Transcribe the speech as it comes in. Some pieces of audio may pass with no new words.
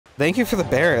Thank you for the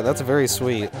bear. That's very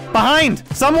sweet. Behind!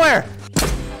 Somewhere!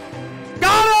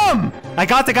 Got him! I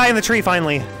got the guy in the tree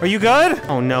finally. Are you good?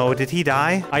 Oh no, did he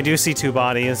die? I do see 2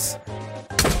 bodies.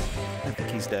 I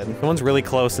think he's dead. The one's really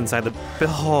close inside the...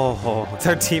 Oh, it's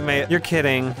our teammate. You're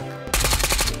kidding.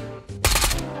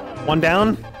 One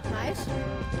down? Nice.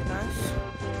 Nice.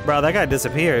 Bro, that guy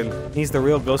disappeared. He's the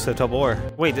real ghost of Tabor.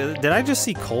 Wait, did I just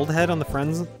see Coldhead on the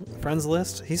friends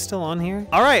list? He's still on here?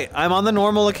 All right, I'm on the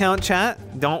normal account, chat.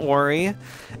 Don't worry.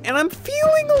 And I'm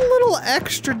feeling a little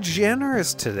extra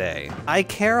generous today. I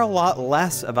care a lot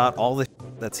less about all the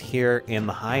that's here in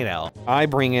the hideout. I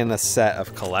bring in a set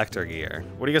of collector gear.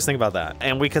 What do you guys think about that?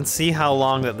 And we can see how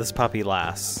long that this puppy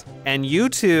lasts. And you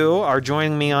two are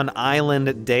joining me on island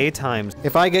daytimes.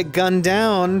 If I get gunned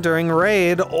down during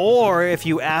raid, or if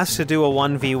you ask to do a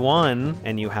 1v1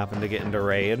 and you happen to get into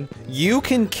raid, you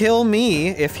can kill me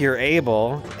if you're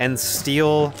able and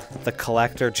steal the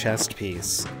collector chest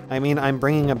piece. I mean, I'm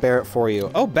bringing a Barrett for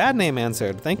you. Oh, bad name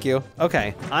answered, thank you.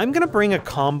 Okay, I'm gonna bring a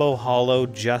combo holo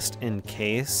just in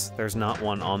case there's not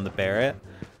one on the Barrett.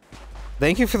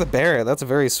 Thank you for the Barrett, that's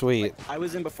very sweet. I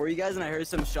was in before you guys and I heard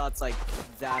some shots like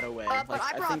that away. But like,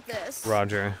 I brought this.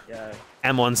 Roger. Yeah.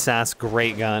 M1 SAS,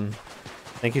 great gun.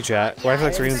 Thank you, chat. Yeah,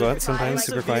 Wi-Fi reading super what? Sometimes quiet.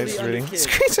 super quiet, Severely reading. underkilled.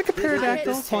 Screams like a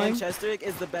pterodactyl This tan flying. chest rig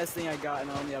is the best thing I got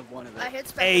and I only have one of it. I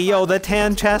hit Hey, yo, the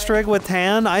tan chest rig with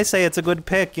tan, I say it's a good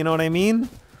pick, you know what I mean?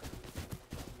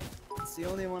 It's the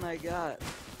only one I got.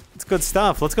 It's good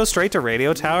stuff. Let's go straight to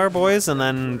Radio Tower, boys, and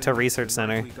then to Research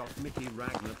Center. I'm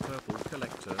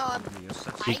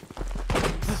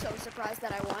so surprised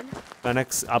that I won.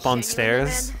 Phoenix up on Genuinely,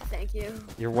 stairs. man. Thank you.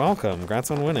 You're welcome. Congrats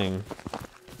on winning.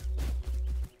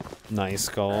 Nice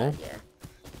goal. Yeah.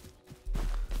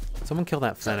 Someone kill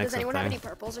that So Phoenix does up anyone have there. any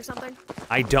purples or something?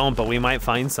 I don't, but we might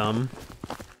find some.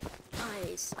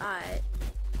 Nice. Alright.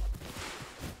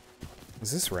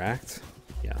 Is this racked?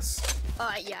 Yes.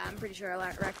 Yeah, I'm pretty sure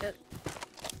I wrecked it.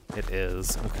 It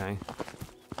is. Okay.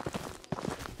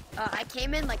 I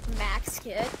came in like max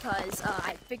kit because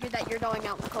I figured that you're going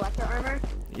out with collector armor.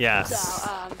 Yes.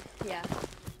 So, yeah.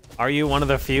 Are you one of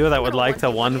the few that would like to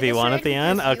 1v1 at the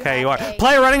end? Because you Okay, you are. have a-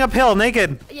 Player running uphill,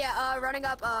 naked. Yeah, running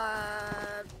up,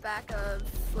 back of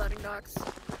floating docks.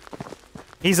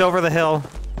 He's over the hill.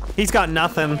 He's got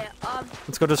nothing. Yeah,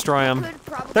 Let's go destroy him. could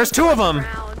probably There's 2 of push them.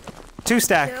 around. 2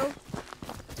 stack.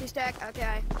 Two stack,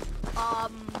 okay.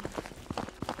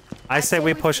 I say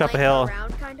we push up a flank hill.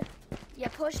 around, kinda. Yeah,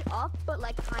 push up, but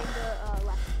like kinda,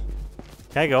 left.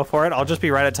 Okay, go for it. I'll just be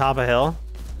right at top of hill.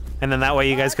 And then that way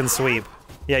you guys can sweep.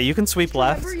 Yeah, you can sweep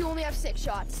left. Remember, you only have 6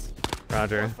 shots.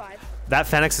 Roger. Or 5. That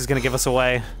Phoenix is gonna give us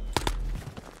away.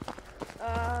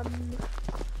 Yeah.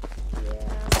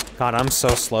 God, I'm so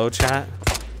slow, chat.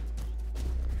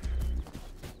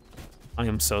 I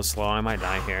am so slow. I might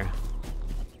die here.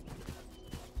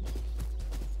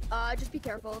 Just be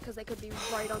careful, because they could be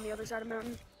right on the other side of the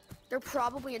mountain. They're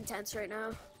probably intense right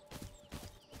now.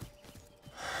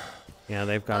 Yeah,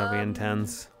 they've got to be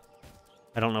intense.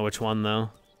 I don't know which one, though.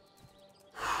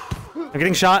 I'm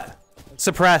getting shot.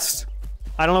 Suppressed.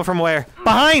 I don't know from where.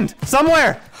 Behind!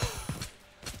 Somewhere!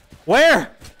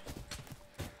 Where?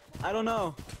 I don't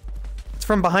know. It's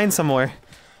from behind somewhere.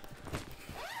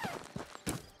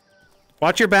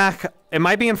 Watch your back. It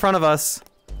might be in front of us.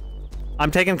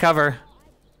 I'm taking cover.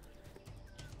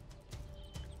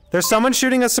 There's someone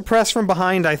shooting us suppressed from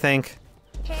behind, I think.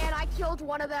 And I killed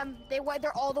one of them.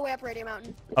 They're all the way up Radio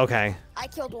Mountain. Okay. I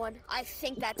killed one. I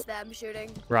think that's them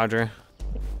shooting. Roger.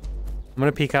 I'm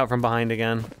gonna peek out from behind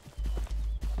again.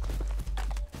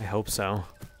 I hope so.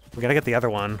 We gotta get the other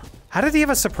one. How did he have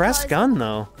a suppressed gun,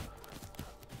 though?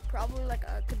 Probably like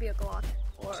could be a Glock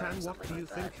or Tan, what something do you like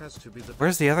think that. has to be the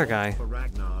Where's the other guy? for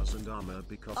Ragnar's and armor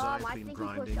because I I've been think he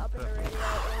grinding pushed up in the purple. radio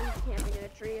or he's camping in a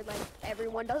tree like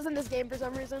everyone does in this game for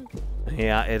some reason.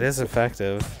 Yeah, it is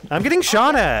effective. I'm getting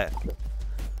shot at!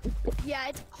 Yeah,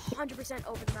 it's 100%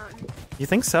 over the mountain. You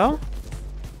think so?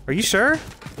 Are you sure?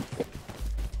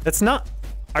 It's not.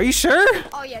 Are you sure?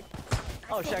 Oh yeah.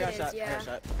 Oh, shit, I got it is, shot. I yeah. got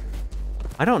shot.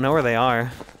 I don't know where they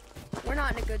are. We're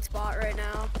not in a good spot right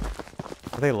now.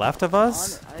 Are they left of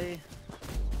us?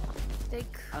 They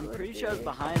I'm could pretty sure I was be.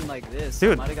 behind like this.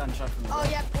 Dude. I might have gotten shot from the Oh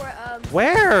yeah,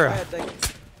 Where?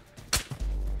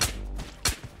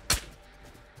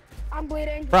 I'm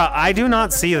bleeding. Bro, I do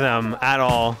not see them at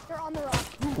all. They're on the rock.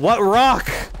 What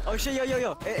rock? Oh shit,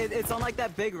 yo. It's on like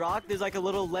that big rock. There's like a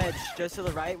little ledge just to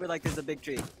the right where like there's a big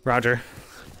tree. Roger.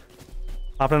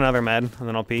 Pop in another med, and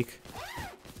then I'll peek.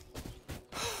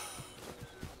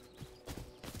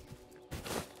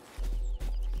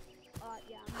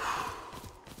 Yeah.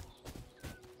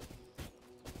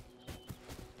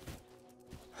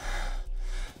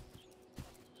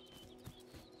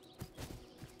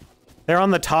 They're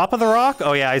on the top of the rock?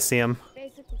 Oh yeah, I see him.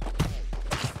 Basically.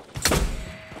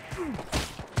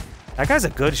 That guy's a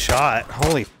good shot.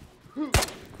 Holy.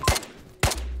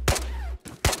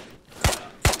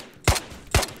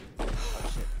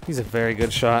 He's a very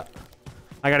good shot.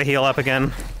 I gotta heal up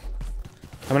again.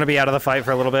 I'm gonna be out of the fight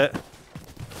for a little bit.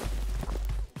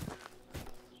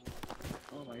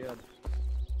 Oh my god.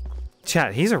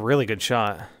 Chat, he's a really good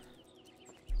shot.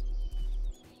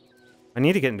 I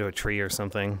need to get into a tree or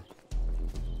something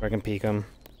where I can peek him.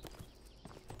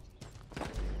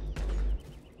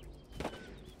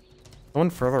 One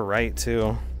further right,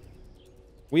 too.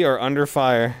 We are under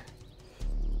fire.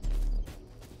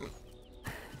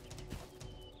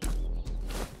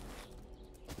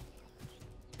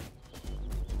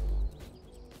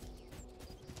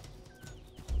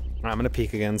 I'm gonna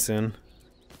peek again soon.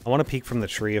 I want to peek from the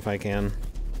tree if I can.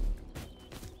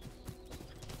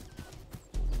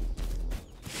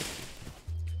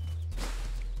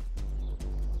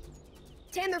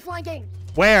 Tan, they're flanking.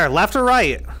 Where? Left or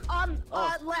right?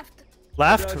 Left.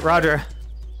 Left? Roger.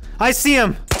 I see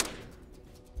him!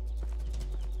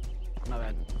 Not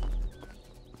bad.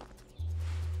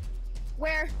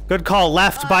 Where? Good call.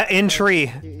 Left by in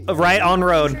tree. Right on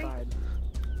road. Tree?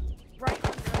 Right.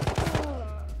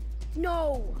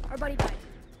 No, our buddy died.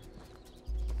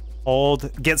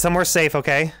 Hold. Get somewhere safe,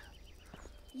 okay?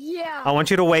 Yeah. I want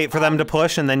you to wait for them to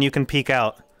push and then you can peek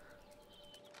out.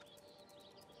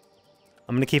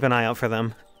 I'm gonna keep an eye out for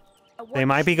them. They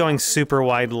might be going super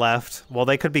wide left. Well,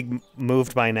 they could be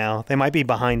moved by now. They might be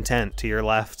behind tent to your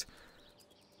left.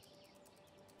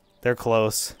 They're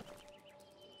close.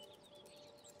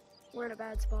 We're in a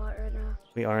bad spot right now.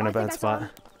 We are in a bad spot. him.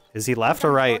 Is he left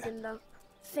or right? I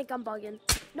think I'm bugging.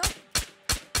 Nope.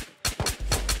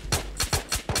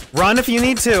 Run if you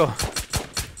need to.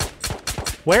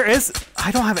 Where is...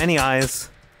 I don't have any eyes.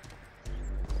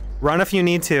 Run if you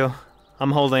need to.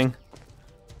 I'm holding.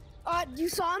 You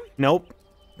saw him? Nope.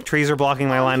 Trees are blocking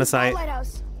my line of He's by sight.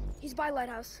 Lighthouse. He's by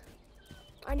Lighthouse.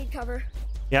 I need cover.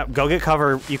 Yep, go get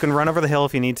cover. You can run over the hill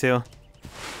if you need to.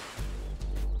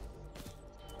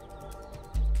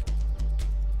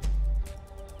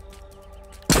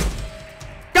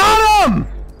 Got him!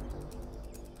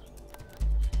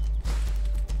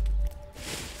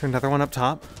 Is there another one up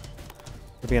top?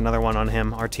 There'll be another one on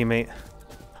him, our teammate.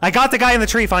 I got the guy in the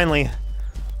tree finally.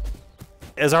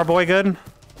 Is our boy good?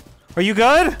 Are you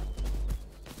good?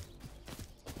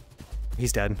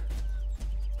 He's dead.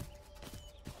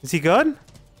 Is he good?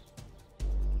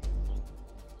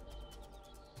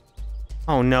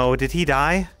 Oh no, did he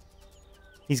die?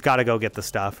 He's gotta go get the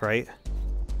stuff, right?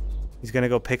 He's gonna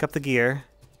go pick up the gear.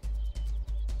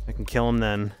 I can kill him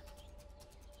then.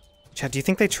 Chad, do you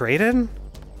think they traded?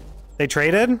 They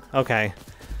traded? Okay.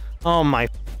 Oh my...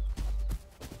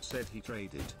 Said he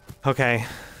traded. Okay.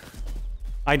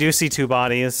 I do see two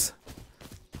bodies.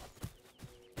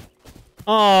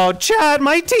 Oh, Chad,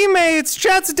 my teammates!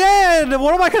 Chad's dead!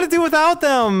 What am I gonna do without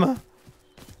them?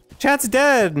 Chad's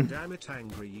dead. Damn it,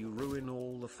 angry, you ruin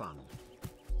all the fun.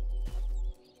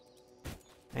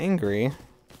 Angry?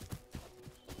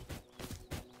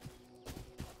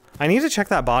 I need to check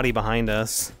that body behind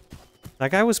us. That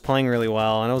guy was playing really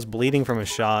well, and I was bleeding from his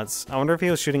shots. I wonder if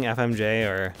he was shooting FMJ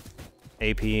or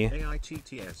AP.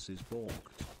 AITTS is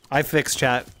balked. I fix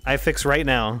chat. I fix right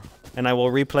now, and I will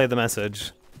replay the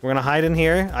message. We're gonna hide in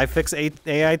here. I fix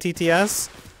AITTS,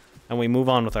 and we move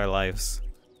on with our lives.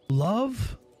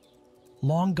 Love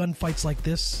long gunfights like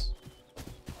this.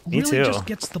 Me really too. Just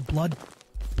gets the blood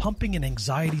pumping and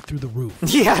anxiety through the roof.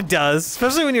 Yeah, it does.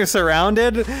 Especially when you're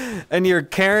surrounded and you're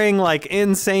carrying like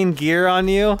insane gear on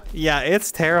you. Yeah,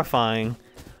 it's terrifying.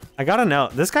 I gotta know.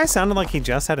 This guy sounded like he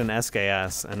just had an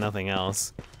SKS and nothing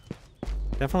else.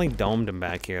 Definitely domed him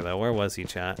back here though. Where was he,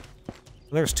 chat?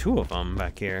 There's two of them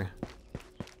back here.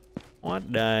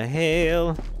 What the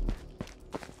hell?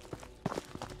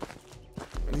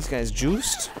 Are these guys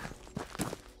juiced?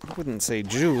 I wouldn't say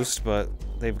juiced, but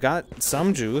they've got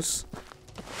some juice.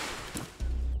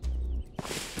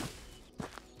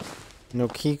 No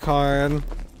key card.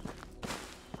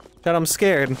 Chat, I'm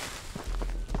scared.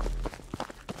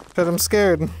 Chat, I'm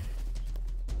scared.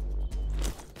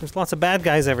 There's lots of bad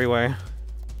guys everywhere.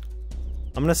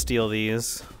 I'm gonna steal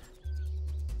these.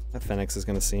 That Phoenix is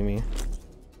gonna see me.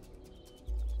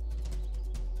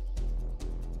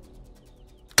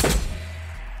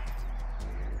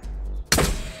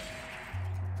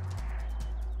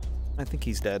 I think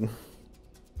he's dead.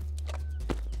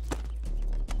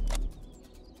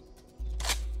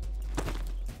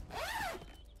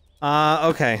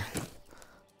 Okay. I'm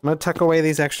gonna tuck away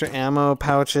these extra ammo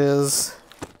pouches.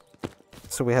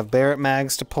 So we have Barrett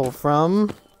mags to pull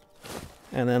from.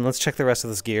 And then let's check the rest of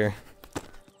this gear.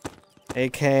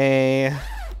 AK.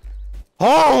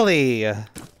 Holy!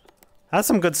 That's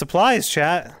some good supplies,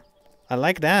 chat. I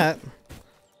like that.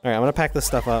 Alright, I'm gonna pack this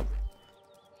stuff up.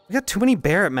 We got too many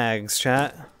Barrett mags,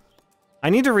 chat. I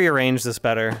need to rearrange this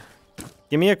better.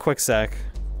 Give me a quick sec.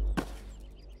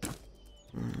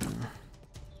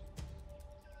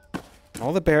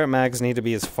 All the Barrett mags need to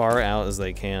be as far out as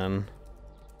they can.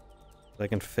 They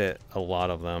can fit a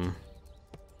lot of them.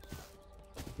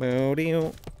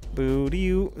 Boo-dee-oo,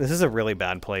 boo-dee-oo. This is a really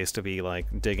bad place to be, like,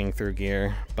 digging through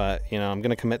gear. But, you know, I'm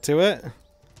gonna commit to it.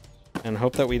 And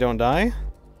hope that we don't die.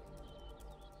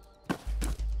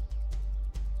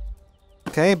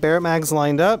 Okay, Barrett mags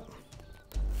lined up.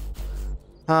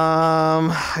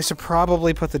 I should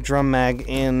probably put the drum mag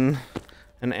in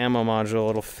an ammo module.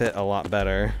 It'll fit a lot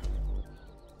better.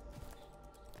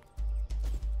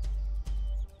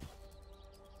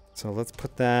 So let's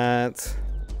put that,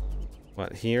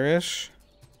 what, here-ish?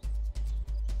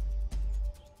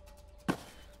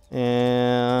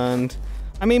 And,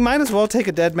 I mean, might as well take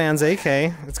a dead man's AK.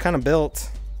 It's kind of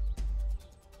built.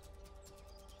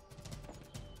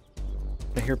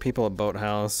 I hear people at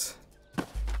Boathouse.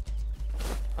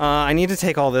 I need to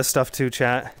take all this stuff too,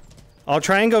 chat. I'll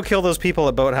try and go kill those people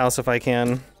at Boathouse if I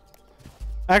can.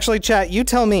 Actually, chat, you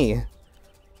tell me.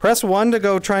 Press 1 to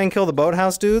go try and kill the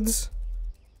Boathouse dudes.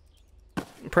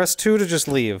 Press 2 to just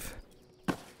leave.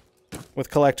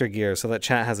 With collector gear, so that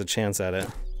chat has a chance at it.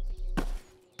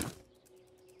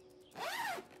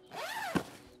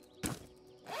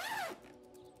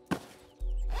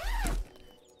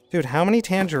 Dude, how many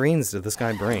tangerines did this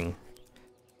guy bring?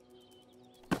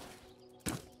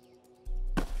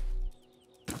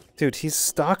 Dude, he's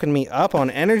stocking me up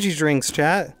on energy drinks,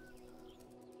 chat.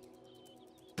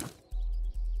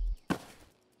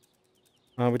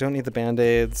 We don't need the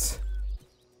band-aids.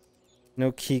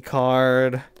 No key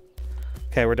card.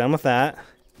 Okay, we're done with that.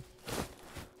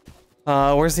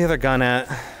 Where's the other gun at?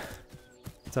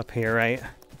 It's up here, right?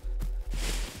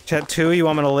 Chat 2, you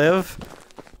want me to live?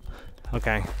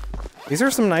 Okay. These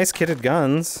are some nice kitted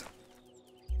guns.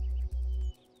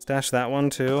 Stash that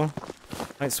one too.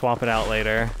 Might swap it out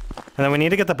later. And then we need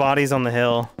to get the bodies on the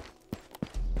hill.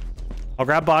 I'll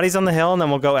grab bodies on the hill and then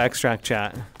we'll go extract,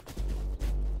 chat.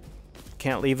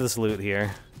 Can't leave this loot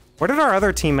here. Where did our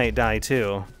other teammate die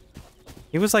too?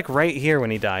 He was like right here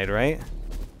when he died, right?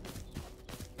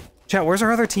 Chat, where's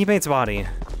our other teammate's body?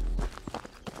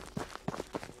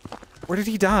 Where did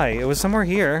he die? It was somewhere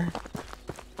here.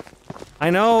 I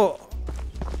know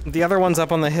the other one's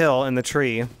up on the hill in the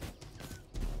tree.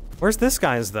 Where's this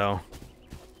guy's though?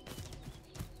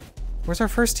 Where's our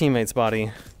first teammate's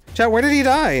body? Chat, where did he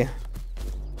die?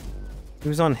 He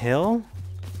was on hill?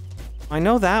 I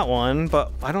know that one,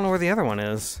 but I don't know where the other one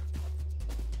is.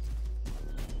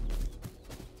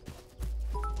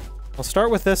 I'll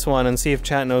start with this one and see if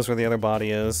chat knows where the other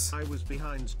body is. I was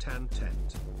behind Tan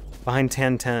Tent. Behind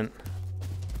Tan Tent.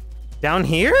 Down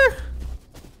here?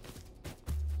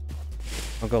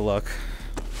 I'll go look.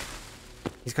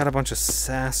 He's got a bunch of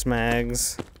sass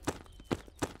mags.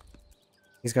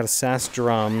 He's got a sass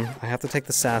drum. I have to take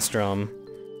the sass drum.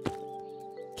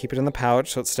 Keep it in the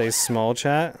pouch so it stays small,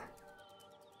 chat.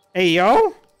 Hey,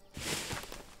 yo!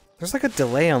 There's like a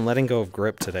delay on letting go of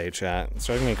grip today, chat. It's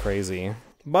driving me crazy.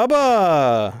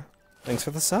 Bubba! Thanks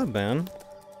for the sub, man.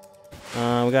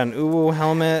 We got an Uwu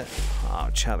helmet. Oh,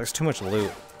 chat, there's too much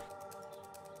loot.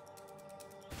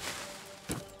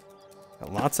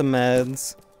 Got lots of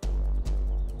meds.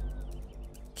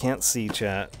 Can't see,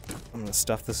 chat. I'm gonna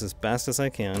stuff this as best as I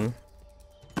can.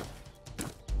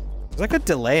 There's like a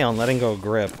delay on letting go of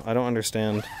grip. I don't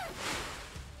understand.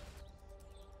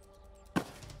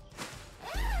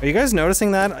 Are you guys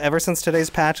noticing that ever since today's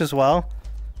patch as well?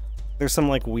 There's some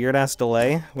like weird ass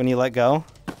delay when you let go?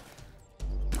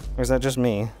 Or is that just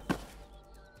me?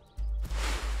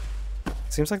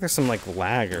 Seems like there's some like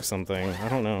lag or something. I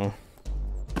don't know.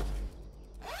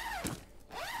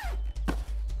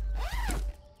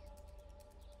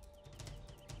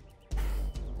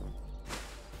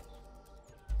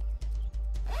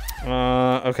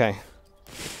 Okay.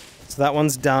 So that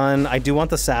one's done. I do want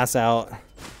the sass out.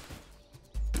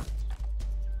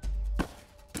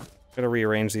 Gotta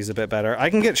rearrange these a bit better. I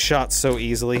can get shot so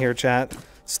easily here, chat.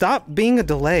 Stop being a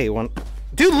delay.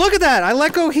 Dude, look at that! I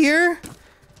let go here,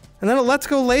 and then it lets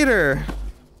go later.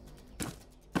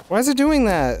 Why is it doing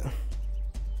that?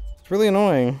 It's really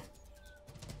annoying.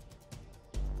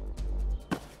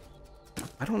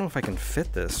 I don't know if I can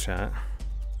fit this, chat.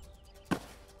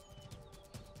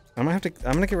 I'm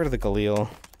gonna get rid of the Galil.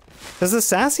 Does the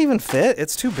sass even fit?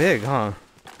 It's too big, huh?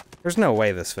 There's no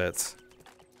way this fits.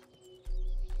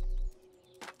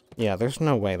 Yeah, there's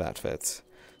no way that fits.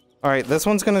 Alright, this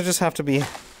one's gonna just have to be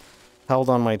held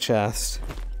on my chest.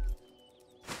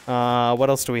 What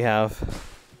else do we have?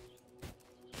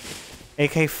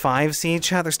 AK-5C?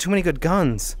 Chat, there's too many good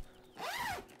guns.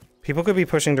 People could be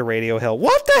pushing to Radio Hill.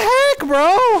 What the heck,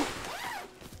 bro?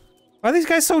 Why are these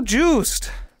guys so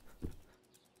juiced?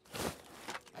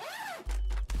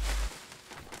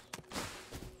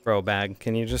 Bro, bag,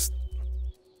 can you just...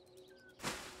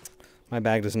 My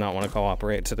bag does not want to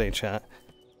cooperate today, chat.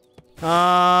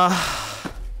 I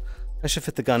should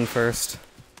fit the gun first.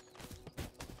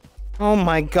 Oh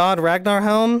my god, Ragnar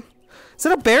Helm? Is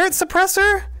it a Barrett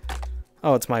suppressor?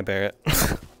 Oh, it's my Barrett.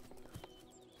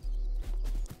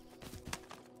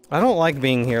 I don't like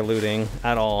being here looting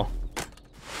at all.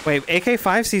 Wait,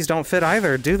 AK-5Cs don't fit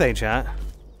either, do they, chat?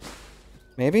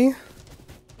 Maybe?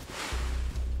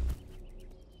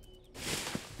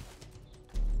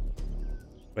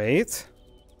 Wait.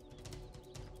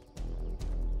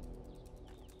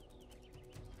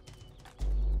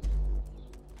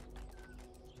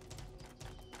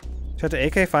 Chat, do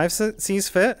AK-5Cs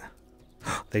fit?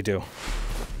 They do.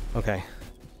 Okay.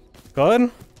 Good?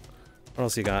 What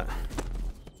else you got?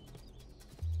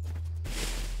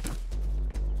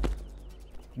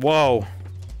 Whoa.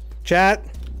 Chat?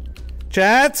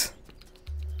 Chat?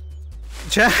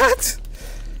 Chat?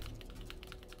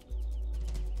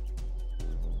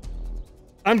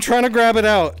 I'm trying to grab it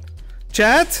out.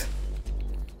 Chat?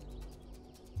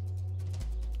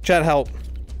 Chat, help.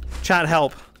 Chat,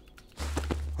 help.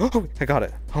 Oh, I got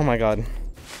it. Oh my god.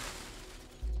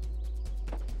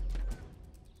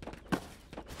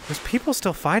 There's people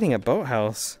still fighting at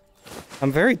Boathouse.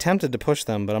 I'm very tempted to push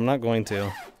them, but I'm not going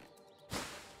to.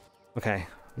 Okay,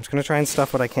 I'm just gonna try and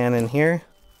stuff what I can in here.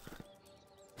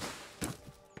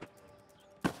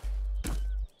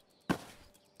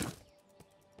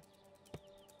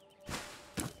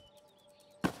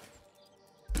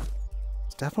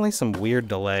 There's definitely some weird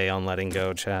delay on letting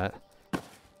go, chat.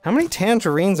 How many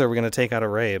tangerines are we gonna take out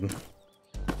of raid?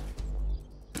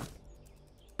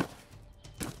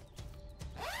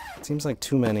 Seems like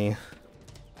too many.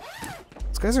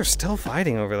 These guys are still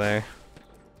fighting over there.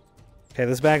 Okay,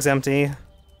 this bag's empty.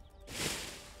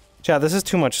 Chat, this is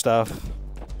too much stuff.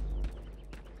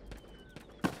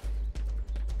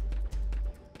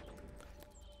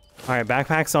 Alright,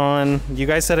 backpack's on. You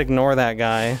guys said ignore that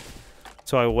guy.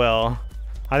 So I will.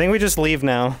 I think we just leave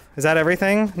now. Is that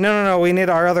everything? No, we need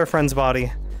our other friend's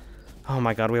body. Oh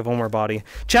my god, we have one more body.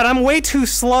 Chat, I'm way too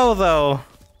slow, though.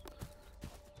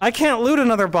 I can't loot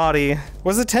another body.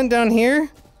 Was the tent down here?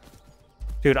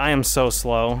 Dude, I am so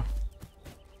slow.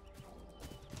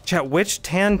 Chat, which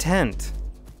tan tent?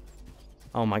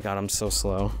 Oh my god, I'm so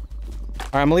slow.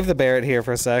 Alright, I'm gonna leave the Barrett here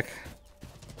for a sec.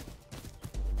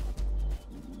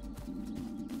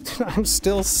 I'm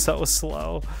still so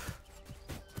slow.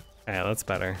 Yeah, that's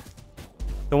better.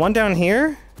 The one down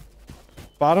here?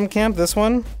 Bottom camp, this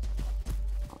one?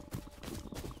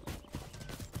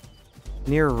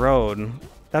 Near road.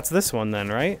 That's this one then,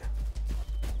 right?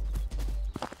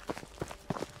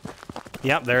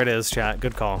 Yep, there it is, chat.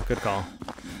 Good call, good call.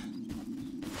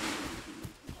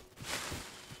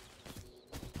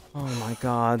 Oh my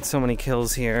god, so many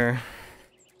kills here.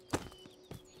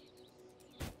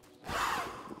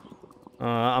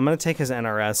 I'm gonna take his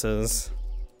NRSs.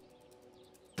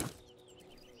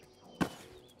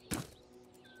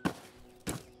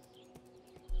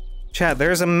 Chat,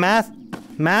 there's a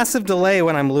massive delay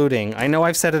when I'm looting. I know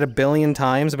I've said it a billion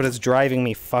times, but it's driving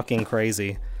me fucking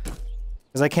crazy.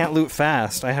 Because I can't loot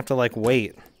fast. I have to, like,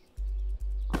 wait.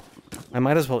 I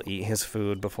might as well eat his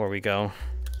food before we go.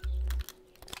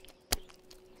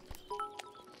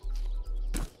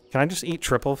 Can I just eat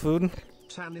triple food?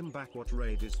 Tanim back, what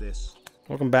raid is this?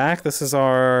 Welcome back. This is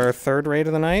our third raid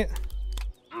of the night.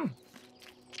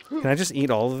 Can I just eat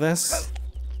all of this?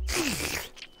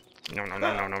 No.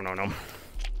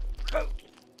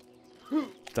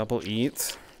 Double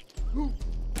eat.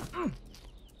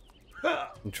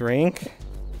 Drink.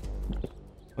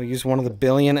 We'll use one of the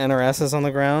billion NRSs on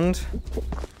the ground.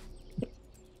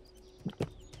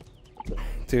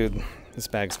 Dude, this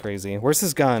bag's crazy. Where's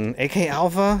his gun? AK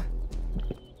Alpha?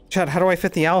 Chat, how do I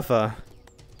fit the Alpha?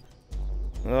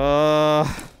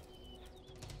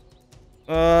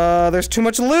 There's too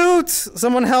much loot!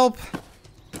 Someone help!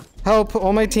 Help!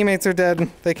 All my teammates are dead.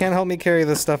 They can't help me carry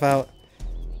this stuff out.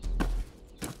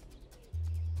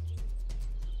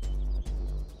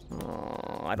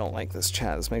 Oh, I don't like this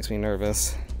chat. This makes me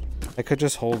nervous. I could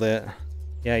just hold it.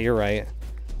 Yeah, you're right.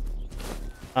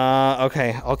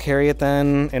 Okay. I'll carry it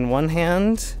then in one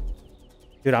hand.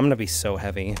 Dude, I'm gonna be so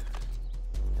heavy.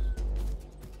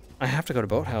 I have to go to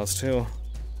Boathouse, too.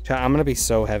 Chat, I'm gonna be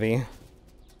so heavy.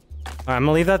 Alright, I'm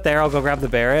gonna leave that there. I'll go grab the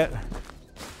Barrett.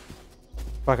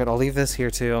 Fuck it, I'll leave this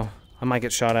here too. I might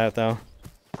get shot at though.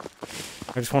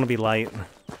 I just want to be light.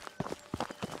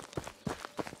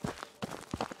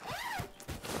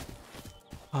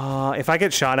 If I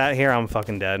get shot at here, I'm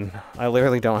fucking dead. I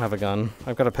literally don't have a gun.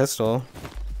 I've got a pistol.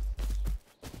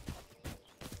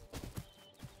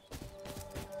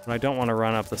 But I don't want to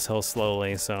run up this hill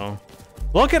slowly, so...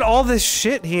 Look at all this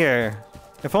shit here!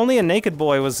 If only a naked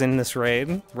boy was in this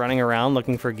raid, running around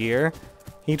looking for gear,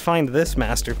 he'd find this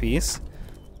masterpiece.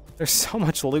 There's so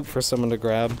much loot for someone to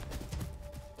grab.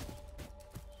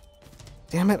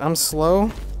 Damn it, I'm slow.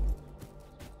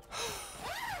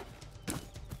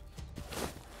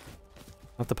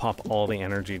 I have to pop all the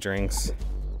energy drinks.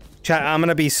 Chat, I'm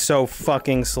gonna be so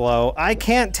fucking slow. I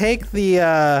can't take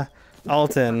the,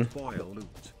 Alton.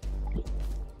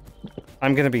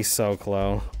 I'm gonna be so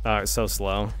so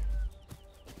slow.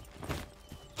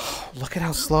 Look at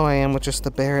how slow I am with just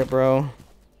the Barrett, bro.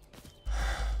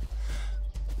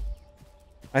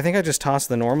 I think I just tossed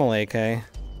the normal AK.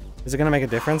 Is it gonna make a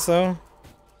difference, though?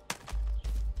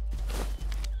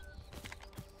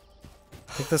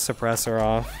 Take the suppressor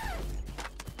off.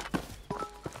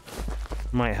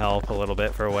 Might help a little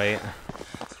bit for weight.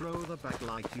 Throw the bag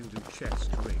like you do chest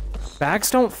rigs. Bags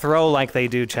don't throw like they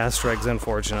do chest rigs,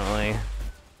 unfortunately.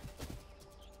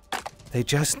 They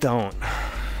just don't.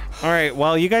 Alright,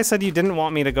 well, you guys said you didn't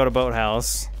want me to go to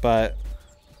Boathouse, but...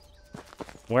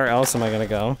 where else am I gonna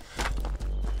go?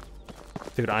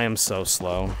 Dude, I am so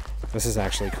slow. This is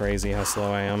actually crazy how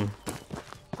slow I am.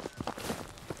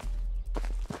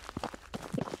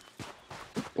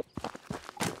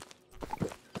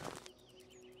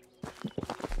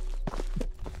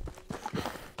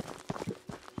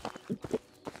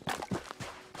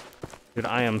 Dude,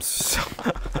 I am so...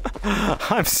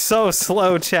 I'm so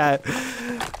slow, chat.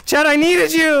 Chat, I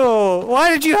needed you! Why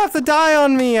did you have to die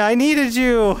on me? I needed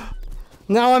you!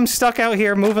 Now I'm stuck out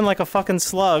here moving like a fucking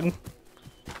slug.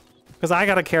 Because I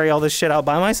gotta carry all this shit out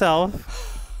by myself.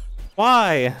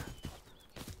 Why?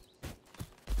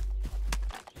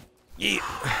 Yeet.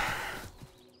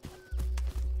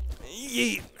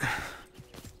 Yeet.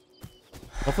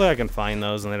 Hopefully I can find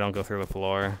those and they don't go through the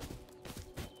floor.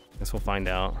 Guess we'll find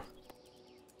out.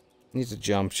 Need to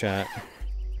jump, chat.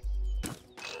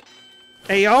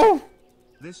 Hey, yo!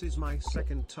 This is my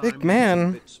second time. Big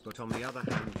man. Bits, but on the other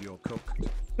hand, you're cooked.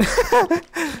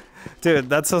 Dude,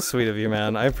 that's so sweet of you,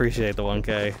 man. I appreciate the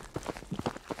 1K.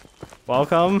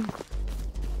 Welcome.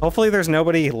 Hopefully there's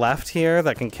nobody left here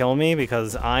that can kill me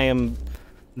because I am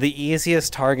the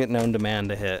easiest target known to man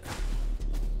to hit.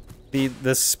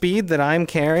 The speed that I'm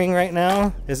carrying right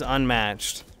now is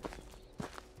unmatched.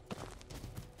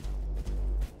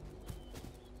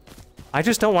 I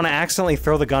just don't want to accidentally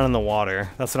throw the gun in the water.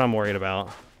 That's what I'm worried about.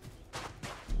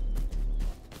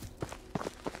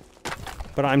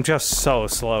 But I'm just so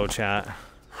slow, chat.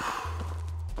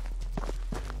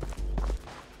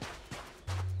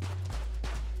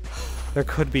 There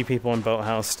could be people in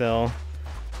Boathouse still.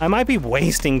 I might be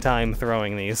wasting time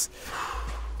throwing these.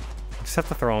 I just have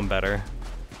to throw them better.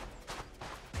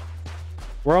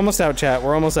 We're almost out, chat.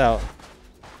 We're almost out.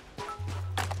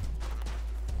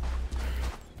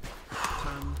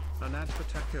 An ad for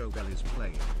Taco Bell is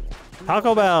playing.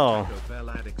 Taco Bell! Taco Bell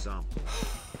ad example.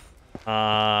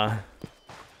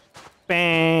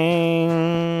 Bang!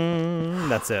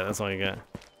 That's it. That's all you get.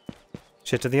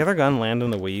 Shit, did the other gun land in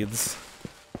the weeds?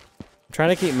 I'm trying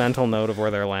to keep mental note of where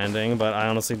they're landing, but I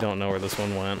honestly don't know where this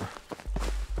one went.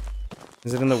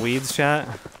 Is it in the weeds, chat?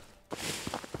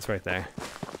 It's right there.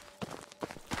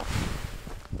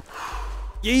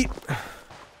 Yeet!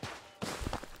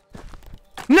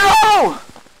 No!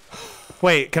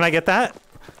 Wait, can I get that?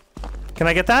 Can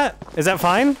I get that? Is that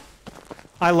fine?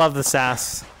 I love the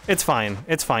sass. It's fine.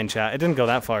 It's fine, chat. It didn't go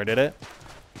that far, did it?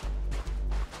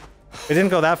 It didn't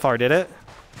go that far, did it?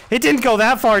 It didn't go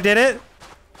that far, did it?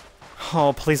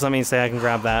 Oh, please let me say I can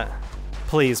grab that.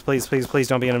 Please, please, please, please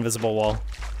don't be an invisible wall.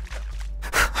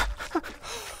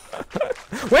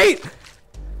 Wait!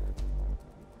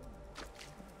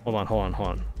 Hold on, hold on, hold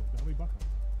on.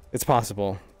 It's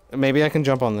possible. Maybe I can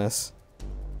jump on this.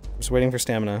 I'm just waiting for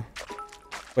stamina.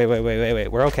 Wait, wait, wait, wait, wait.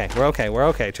 We're okay. We're okay. We're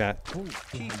okay, chat.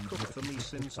 Keep cook for me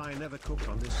since I never cook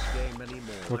on this game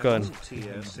anymore. We're good.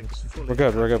 Tier 6 fully We're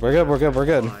good. We're good. We're good. We're good. We're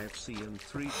good. IFC and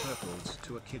 3 purples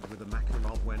to a kid with a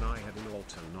Makarov when I had an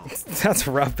alternate. That's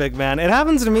rough, big man. It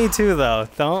happens to me too, though.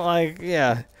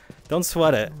 Yeah. Don't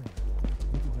sweat it.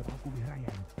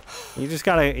 You just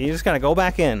gotta go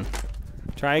back in.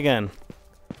 Try again.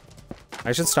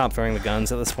 I should stop throwing the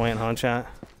guns at this point, huh, chat?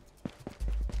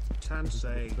 and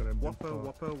say, Whopper,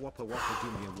 Whopper, Whopper, Whopper,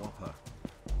 Junior Whopper.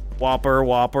 Whopper,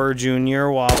 Whopper,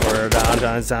 Junior Whopper. Da,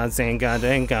 da, da, da,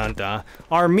 da, da, da.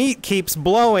 Our meat keeps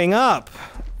blowing up.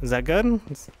 Is that good?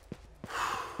 It's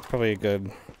probably a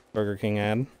good Burger King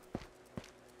ad.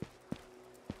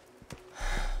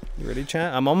 You ready,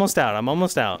 chat? I'm almost out. I'm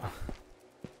almost out.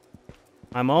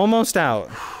 I'm almost out.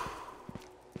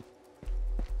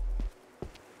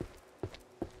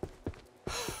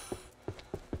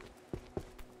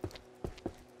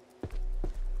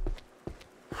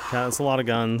 Yeah, that's a lot of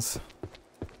guns.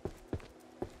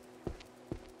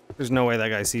 There's no way that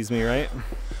guy sees me, right?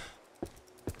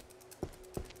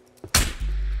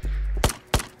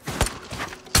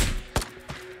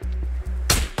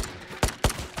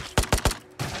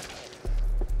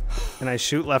 Can I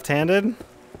shoot left-handed?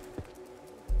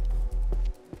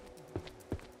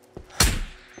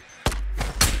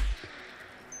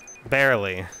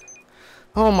 Barely.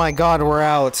 Oh my god, we're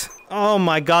out. Oh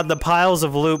my god, the piles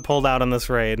of loot pulled out in this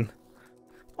raid.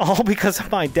 All because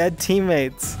of my dead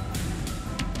teammates.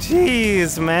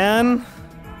 Jeez, man.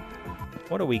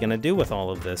 What are we gonna do with all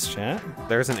of this, chat?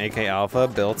 There's an AK Alpha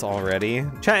built already.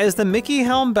 Chat, is the Mickey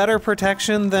helm better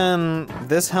protection than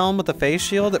this helm with the face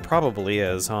shield? It probably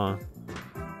is, huh?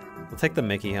 We'll take the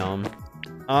Mickey helm.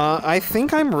 I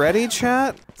think I'm ready,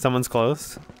 chat. Someone's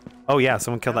close. Oh yeah,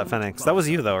 someone killed that Phoenix. That was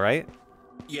you though, right?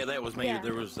 Yeah, that was me. Yeah.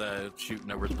 There was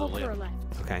shooting over to the People to our left.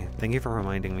 left. Okay, thank you for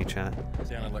reminding me, chat.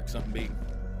 Sounded like something big.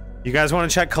 You guys want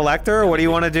to check collector, or what do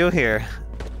you want to do here?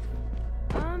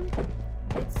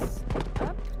 It's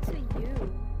up to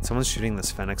you. Someone's shooting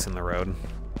this Phoenix in the road,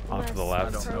 off to the Unless- I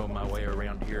left. don't know my way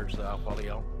around here, so I'll follow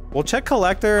y'all. We'll check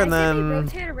collector and I say we then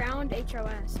rotate around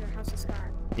HOS or House of Scott.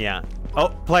 yeah. Oh,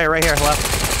 player right here,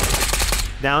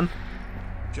 left. Down.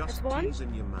 Just one?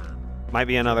 teasing you, man. Might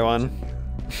be another one.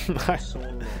 That's all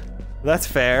wrong. That's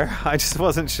fair. I just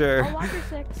wasn't sure. Oh, Walker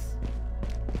 6.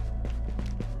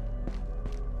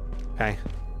 Okay.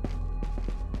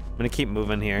 I'm gonna keep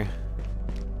moving here.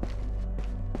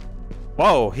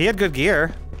 Whoa, he had good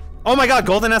gear. Oh my god,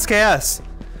 golden SKS.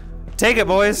 Take it,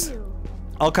 boys.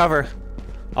 I'll cover.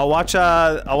 I'll watch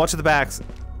the backs.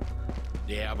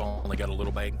 Yeah, I've only got a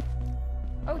little bag.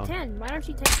 Oh, 10. Why don't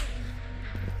you take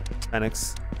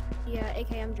Phoenix. the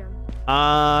AKM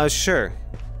drum? Sure.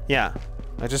 Yeah.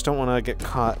 I just don't want to get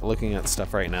caught looking at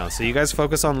stuff right now. So you guys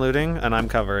focus on looting, and I'm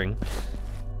covering.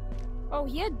 Oh,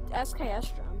 he had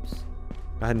SKS drums.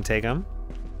 Go ahead and take them.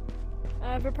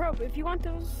 But Pro, if you want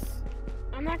those,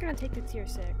 I'm not gonna take the tier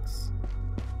 6.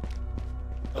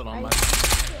 Hold on,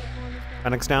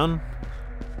 Phoenix down.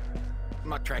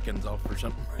 my tracking's off or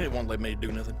something. It won't let me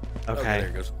do nothing. Okay. There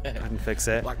it goes. Go ahead and fix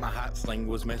it. Like my heights thing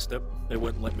was messed up. It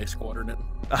wouldn't let me squat or nothing.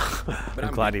 But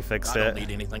I'm glad you fixed I it. don't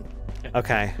need anything.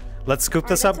 Okay. Let's scoop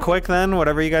this Alright, up that's quick then,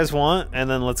 whatever you guys want, and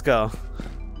then let's go.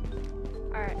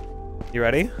 Alright. You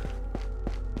ready?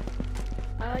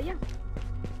 Yeah.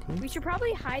 We should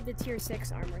probably hide the tier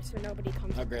 6 armor so nobody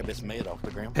comes. I'll grab this med off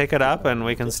the ground. Pick it up and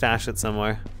we can stash it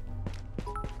somewhere.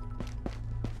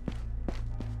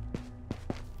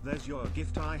 There's your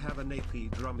gift. I have an AP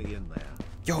drummy in there.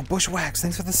 Yo, Bushwax,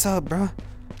 thanks for the sub, bro.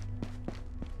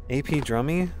 AP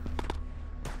drummy?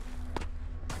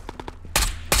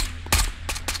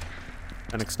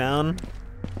 Phoenix down.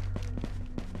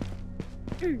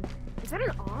 Is that an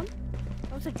Om?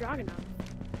 That was a Dragonov.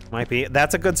 Might be.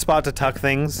 That's a good spot to tuck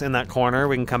things in that corner.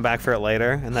 We can come back for it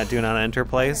later in that do not enter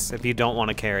place if you don't want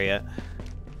to carry it.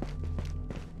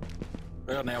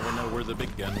 Well, now we know where the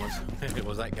big gun was. It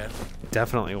was that guy.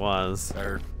 Definitely was.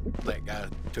 Or that guy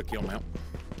took him out.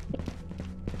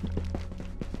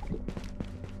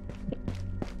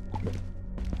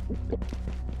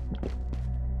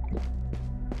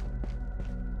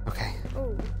 Okay.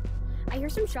 Oh, I hear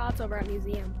some shots over at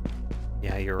museum.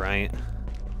 Yeah, you're right.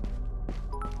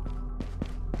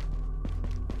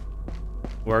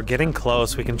 We're getting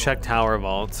close. We can check tower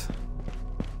vault.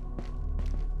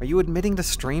 Are you admitting to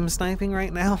stream sniping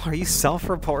right now? Are you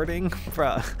self-reporting?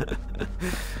 Bruh.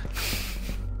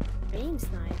 Aim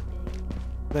sniping.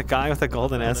 The guy with the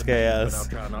golden But I'll SKS.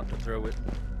 try not to throw it.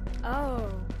 Oh.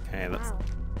 Okay, Wow.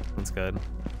 that's good.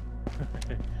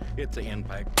 It's an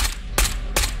impact.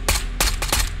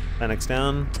 Phoenix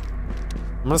down.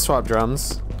 I'm gonna swap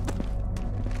drums.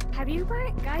 Have you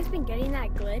guys been getting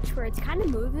that glitch where it's kind of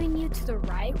moving you to the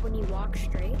right when you walk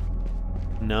straight?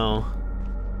 No.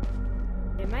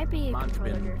 It might be a Mine's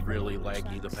controller been drift. really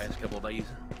laggy the past couple of days.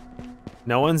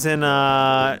 No one's in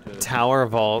tower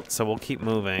vault, so we'll keep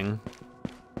moving.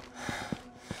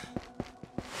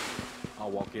 I'll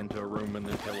walk into a room and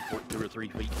then teleport 2 or 3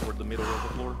 feet toward the middle of the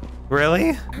floor.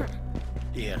 Really?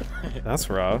 Yeah. That's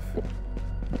rough.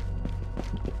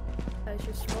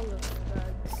 It's just full of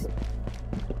bugs.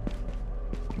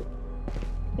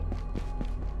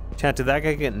 Chat, did that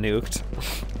guy get nuked?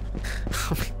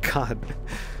 Oh my god.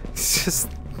 It's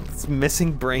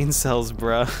missing brain cells,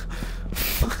 bruh.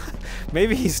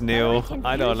 Maybe he's new.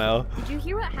 I don't know. Did you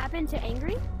hear what happened to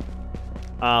Angry?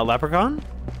 Leprechaun?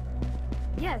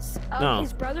 Yes. No.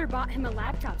 His brother bought him a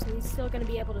laptop, so he's still going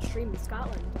to be able to stream in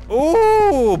Scotland.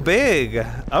 Ooh, big.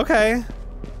 Okay.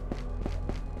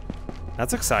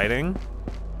 That's exciting.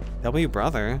 W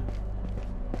brother.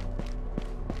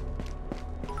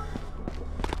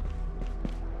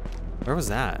 Where was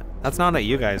that? That's not at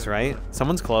you guys, right?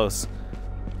 Someone's close.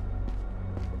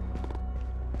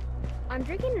 I'm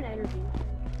drinking an energy.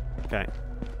 Okay.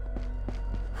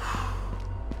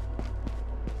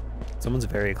 Someone's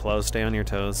very close. Stay on your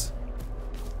toes.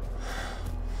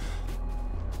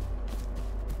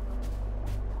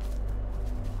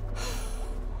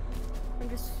 I'm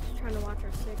just trying to watch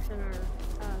our 6 and our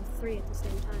 3 at the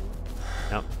same time.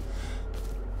 Yep.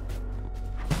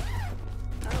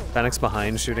 Oh. Fennec's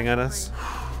behind, shooting at us.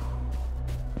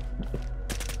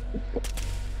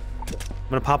 I'm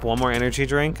gonna pop one more energy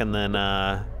drink and then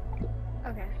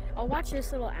Okay. I'll watch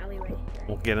this little alleyway.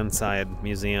 we'll get inside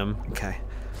museum. Okay.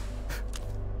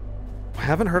 I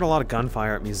haven't heard a lot of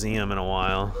gunfire at museum in a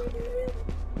while.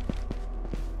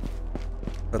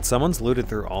 But someone's looted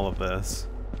through all of this.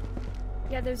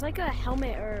 Yeah, there's like a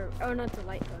helmet or... Oh, not the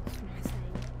light books. What am I saying?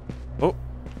 Oh,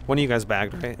 one of you guys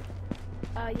bagged, right?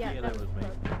 Yeah, Yeah, that was me.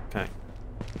 broke. Okay.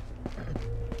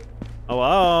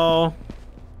 Hello?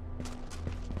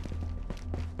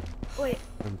 Wait,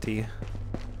 Empty.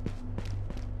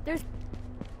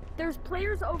 there's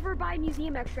players over by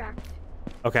Museum Extract.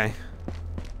 Okay.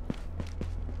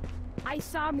 I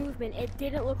saw movement. It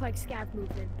didn't look like scav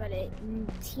movement, but it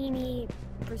teeny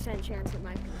 % chance it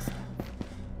might be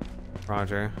scav.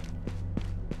 Roger.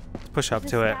 Let's push up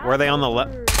Is to it. scav Were they on the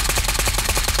left? over-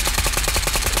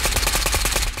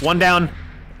 One down.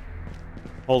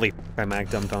 Holy f***, I mag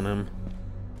dumped on him.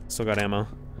 Still got ammo.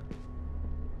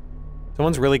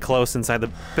 Someone's really close inside the...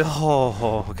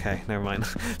 Oh, okay, never mind.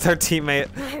 It's our teammate.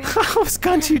 I almost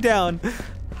gunned you down.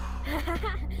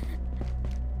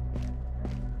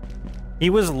 He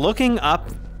was looking up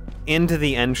into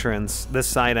the entrance, this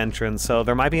side entrance, so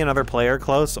there might be another player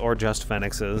close or just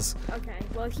Phoenix's. Okay,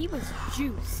 well, he was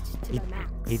juiced to the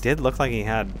max. He did look like he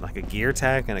had like a gear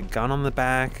tech and a gun on the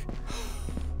back.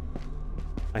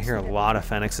 I hear a lot of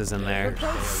Phoenixes in there.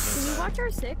 Can you watch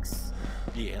our 6?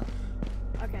 Yeah.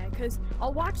 Okay, because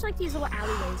I'll watch like these little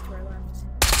alleyways to our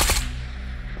left.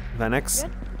 Phoenix?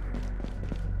 Good.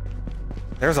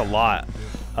 There's a lot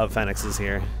of Phoenixes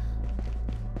here.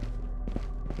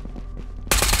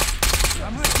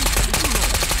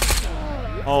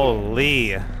 Holy.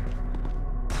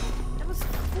 That was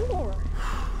 4.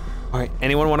 Alright,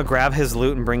 anyone want to grab his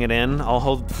loot and bring it in? I'll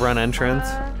hold front entrance.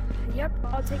 Yep,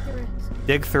 I'll take the risk.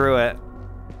 Dig through it.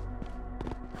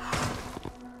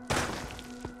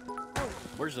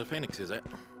 Where's the Phoenixes at?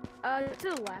 To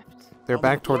the left. They're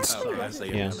back towards... Oh, I see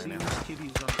Yeah. them now. Seems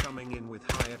kiddies are coming in with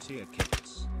higher tier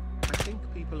kits. I think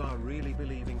people are really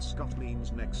believing Scott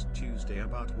memes next Tuesday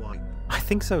about wipe. I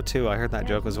think so too. I heard that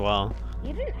joke as well.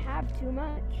 You didn't have too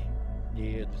much.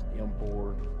 Yeah, just the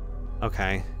M4.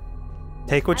 Okay.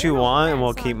 Take what I you don't know want if and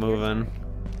we'll that's keep on gear moving. tech.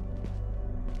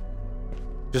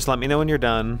 Just let me know when you're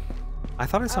done. I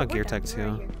thought I saw we're gear done. tech We're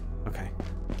right too. here. Okay.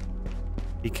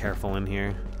 Be careful in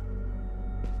here.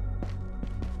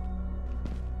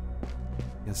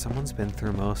 Yeah, someone's been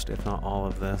through most, if not all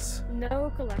of this.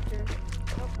 No collector.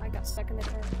 Oh, I got stuck in the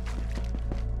car.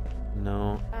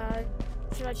 No.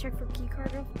 Should I check for key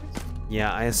card real fast?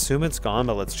 Yeah, I assume it's gone,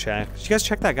 but let's check. Did you guys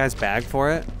check that guy's bag for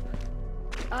it?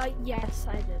 Yes,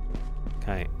 I did.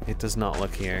 Okay, it does not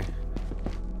look here.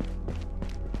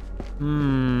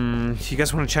 You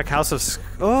guys want to check House of...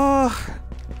 Oh,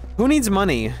 who needs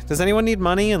money? Does anyone need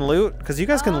money and loot? Because you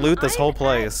guys can loot this I'm whole at,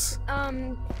 place. I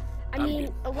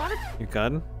mean, a lot You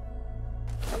good?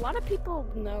 of people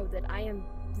know that I am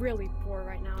really poor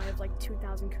right now. I have like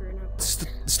 2,000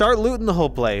 Karuna. Start looting the whole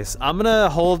place. I'm gonna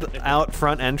hold out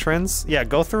front entrance. Yeah,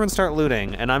 go through and start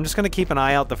looting. And I'm just gonna keep an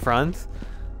eye out the front.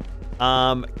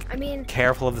 I mean,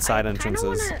 Careful of the side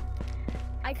entrances.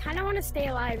 I kind of want to stay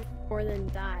alive more than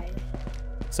die.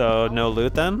 So no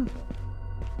loot then?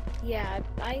 Yeah,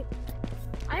 I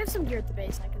have some gear at the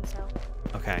base I can sell.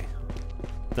 Okay.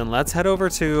 Then let's head over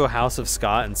to House of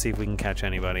Scott and see if we can catch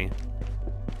anybody.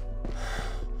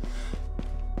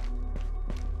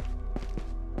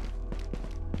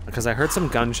 Because I heard some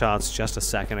gunshots just a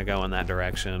second ago in that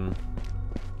direction.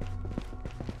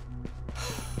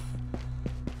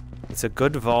 It It's a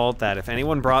good vault that if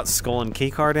anyone brought skull and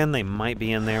keycard in, they might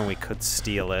be in there and we could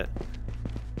steal it.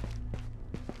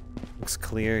 Looks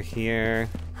clear here.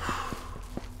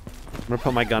 I'm gonna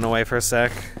put my gun away for a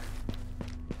sec.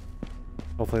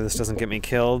 Hopefully this doesn't get me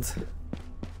killed.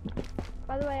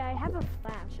 By the way, I have a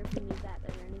flash if you need that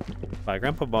at any time. Bye,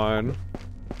 Grandpa Bard.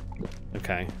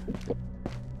 Okay.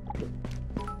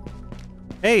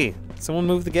 Hey, someone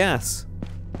move the gas.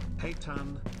 Hey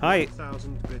Tan. Hi.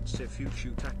 1,000 bits if you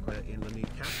shoot Aqua in the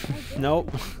kneecap. Nope.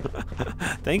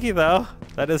 Thank you though.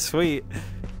 That is sweet.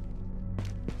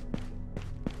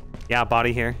 Yeah,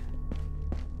 body here.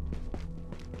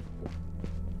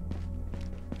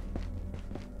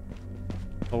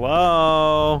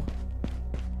 Hello?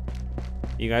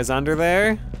 You guys under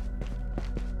there?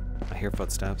 I hear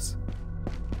footsteps.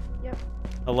 Yep.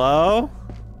 Hello?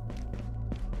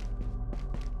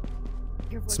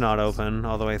 Your It's voice not is- open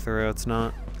all the way through, it's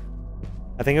not.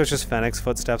 I think it was just Fennec's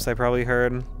footsteps I probably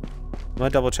heard. I'm gonna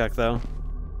double check though.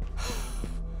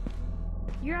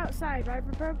 You're outside, right,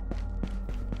 Probe?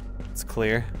 It's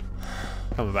clear.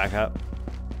 Coming back up.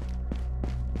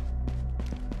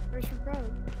 Where's your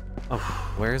probe?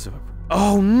 Oh, where is it?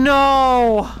 Oh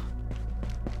no!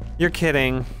 You're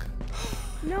kidding.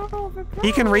 No, for probe.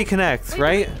 He can reconnect, Wait,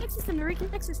 right? The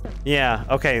reconnect system. Yeah,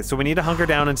 okay, so we need to hunker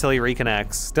down until he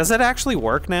reconnects. Does it actually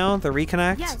work now, the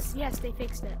reconnect? Yes, they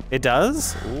fixed it. It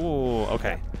does? Ooh,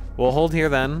 okay. We'll hold here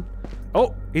then.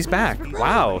 Oh, he's back. for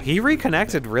Wow, he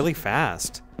reconnected really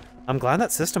fast. I'm glad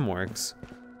that system works.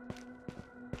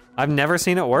 I've never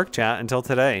seen it work, chat, until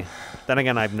today. Then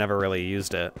again, I've never really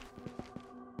used it.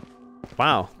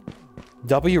 Wow.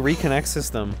 W reconnect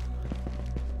system.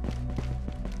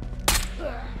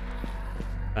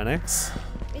 Phoenix?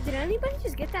 Wait, did anybody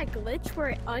just get that glitch where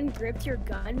it ungripped your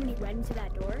gun when you went into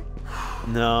that door?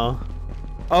 No.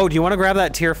 Oh, do you want to grab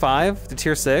that tier 5 to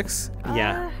tier 6?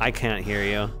 Yeah, I can't hear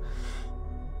you.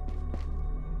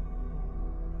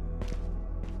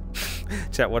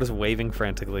 Chat, what does waving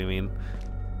frantically mean?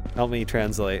 Help me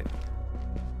translate.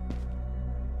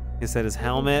 He said his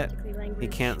helmet, he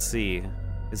can't see.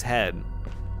 His head.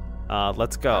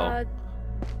 Let's go.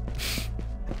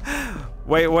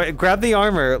 Wait, grab the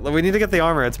armor. We need to get the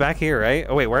armor. It's back here, right?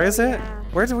 Oh wait, where is it? yeah.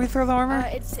 Where did we throw the armor?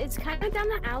 It's kind of down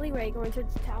the alleyway going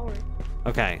towards the tower.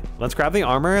 Okay, let's grab the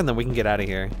armor and then we can get out of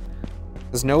here.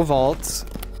 There's no vaults.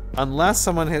 Unless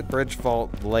someone hit bridge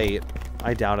vault late.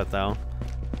 I doubt it though.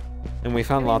 And we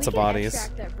found lots of bodies.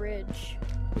 Extract that bridge.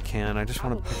 We can, I just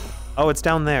want to... Probably. Oh, it's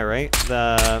down there, right?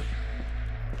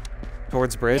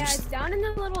 Towards bridge? Yeah, it's down in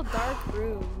the little dark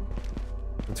room.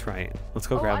 That's right. Let's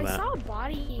go grab I that. saw a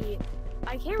body.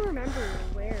 I can't remember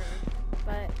where,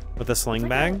 but With the sling it's like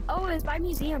bag? it was by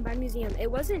museum. It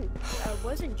wasn't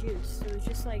juice. It was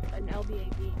just like an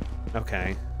LBAB.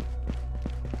 Okay.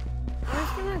 I'm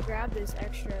just gonna grab this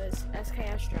extra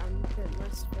SKS drum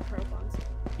unless the pro wants it.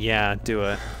 Yeah, do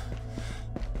it.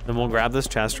 Then we'll grab this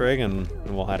chest rig and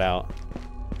we'll head out.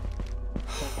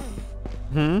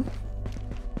 Hmm?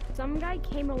 Some guy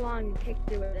came along and picked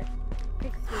through it.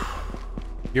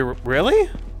 You're really?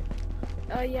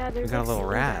 Oh yeah, there's got a like little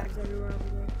sling rat. bags everywhere over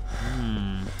there.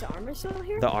 Hmm. Is the armor still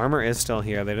here? The armor is still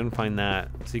here. They didn't find that.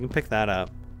 So you can pick that up.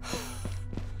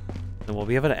 And we'll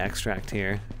be able to extract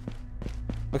here.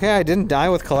 Okay, I didn't die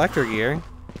with collector gear.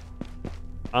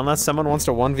 Unless someone wants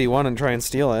to 1v1 and try and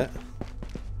steal it.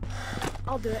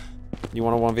 I'll do it. You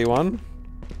want a 1v1?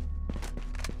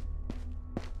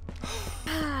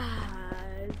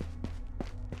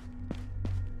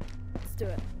 Let's do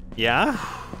it. Yeah?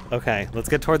 Okay, let's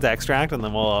get towards the extract and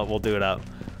then we'll do it up.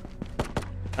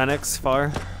 Phoenix,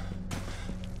 far.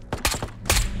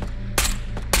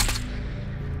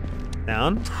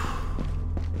 Down.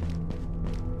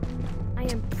 I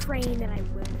am praying that I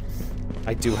win this.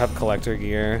 I do have collector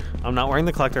gear. I'm not wearing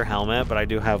the collector helmet, but I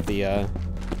do have the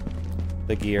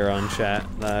gear on chat,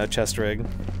 the chest rig.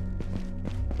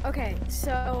 Okay,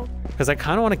 so Because I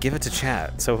kind of want to give it to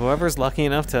chat. So whoever's lucky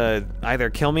enough to either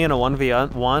kill me in a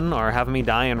 1v1 or have me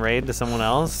die in raid to someone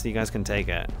else, you guys can take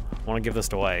it. I want to give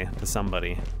this away to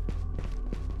somebody.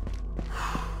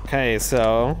 Okay,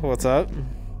 so what's up?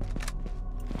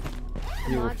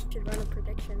 the mod should run a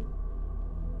prediction.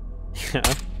 Yeah.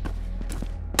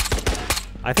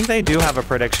 I think they do have a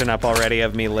prediction up already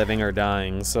of me living or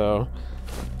dying, so...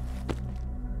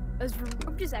 Is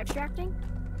Rogue just extracting?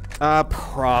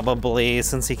 Probably,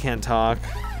 since he can't talk.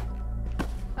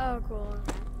 Oh, cool.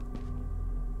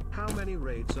 How many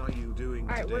raids are you doing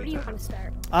Alright, today? where do you Dan? want to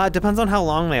start? It depends on how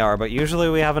long they are, but usually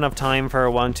we have enough time for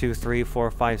 1, 2, 3, 4,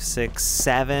 5, 6,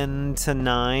 7 to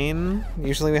 9.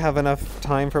 Usually we have enough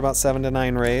time for about 7 to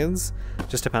 9 raids.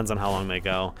 Just depends on how long they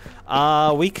go.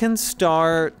 We can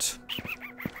start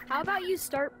How about you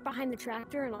start behind the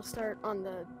tractor and I'll start on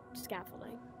the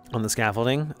scaffolding. on the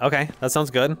scaffolding. Okay, that sounds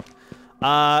good.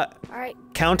 Alright.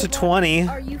 Count to good luck. 20,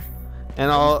 Are you and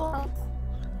full I'll. health?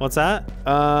 What's that?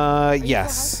 you full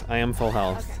Yes, I am full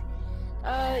health.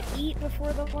 Okay. Eat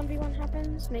before the 1v1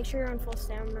 happens. Make sure you're on full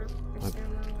stamina.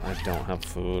 I don't have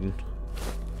food.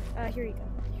 Here you go.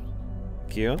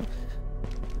 Thank you.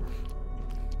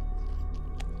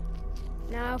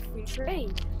 Now, if we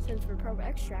trade, since we're probe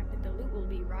extracted, the loot will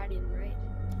be right in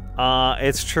right.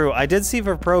 It's true. I did see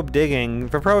Verprobe digging.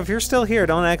 Verprobe, if you're still here,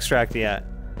 don't extract yet.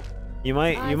 You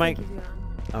might. I You might. think he's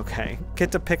gone. Okay.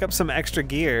 Get to pick up some extra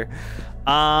gear.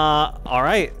 All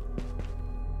right.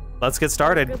 Let's get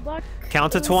started. Good luck.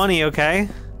 Count to It was- 20, okay?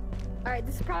 Alright,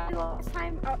 this is probably the last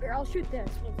time. I'll shoot this.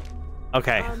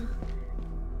 Okay.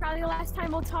 Probably the last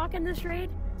time we'll talk in this raid.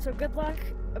 So good luck.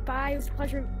 Bye. It was a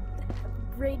pleasure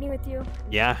raiding with you.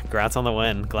 Yeah, congrats on the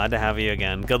win. Glad to have you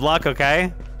again. Good luck,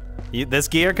 okay? This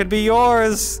gear could be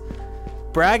yours.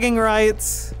 Bragging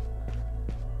rights.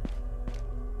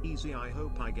 Easy, I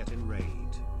hope I get in raid.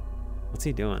 What's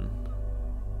he doing?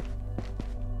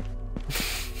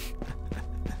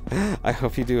 I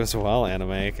hope you do as well, Anime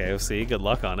KFC. Good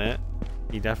luck on it.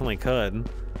 You definitely could.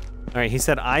 All right, he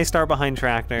said I start behind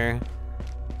tractor,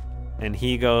 and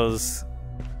he goes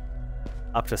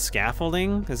up to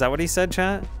scaffolding. Is that what he said,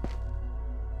 chat?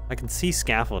 I can see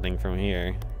scaffolding from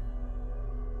here.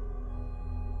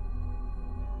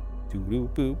 Boop,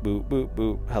 boop, boop, boop,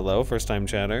 boop. Hello, first time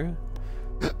chatter.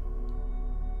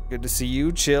 Good to see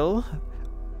you, chill.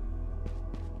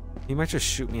 He might just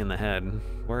shoot me in the head.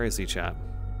 Where is he, chat?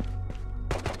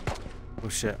 Oh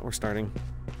shit, we're starting.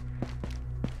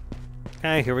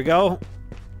 Okay, here we go.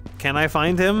 Can I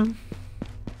find him?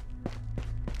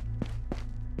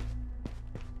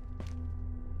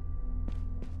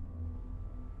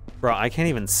 Bro, I can't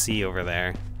even see over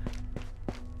there.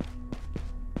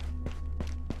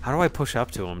 How do I push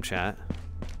up to him, chat?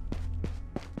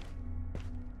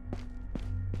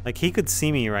 Like, he could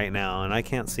see me right now, and I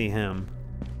can't see him.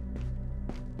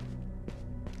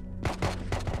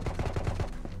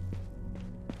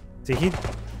 See,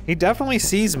 he definitely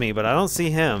sees me, but I don't see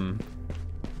him.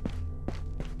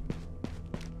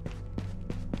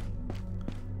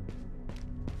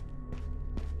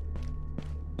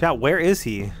 Chat, where is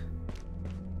he?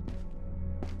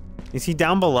 Is he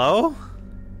down below?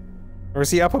 Or is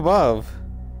he up above?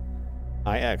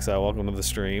 Hi, Exo. Welcome to the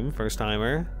stream. First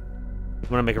timer. I'm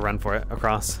gonna make a run for it.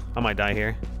 Across. I might die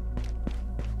here.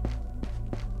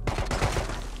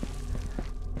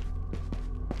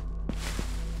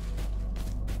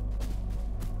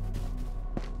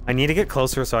 I need to get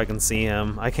closer so I can see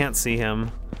him. I can't see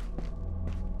him.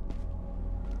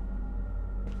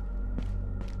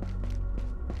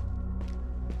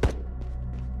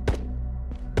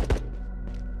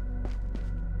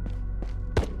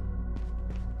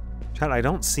 Chat, I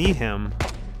don't see him.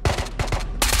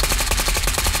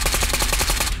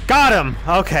 Got him!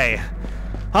 Okay.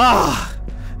 Ah,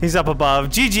 he's up above.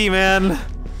 GG, man.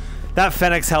 That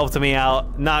Phoenix helped me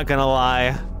out, not gonna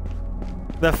lie.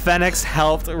 The Phoenix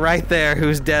helped right there,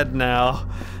 who's dead now.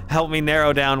 Helped me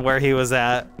narrow down where he was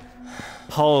at.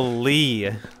 Holy.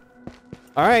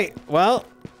 All right, well.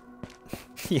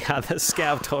 Yeah, the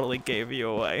scab totally gave you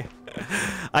away.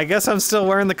 I guess I'm still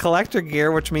wearing the collector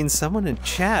gear, which means someone in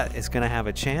chat is gonna have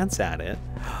a chance at it.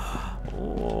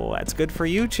 Oh, that's good for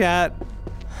you, chat.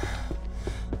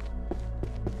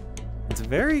 It's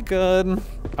very good. All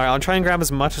right, I'll try and grab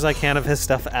as much as I can of his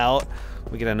stuff out.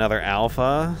 We get another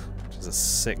alpha, which is a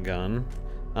sick gun.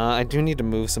 I do need to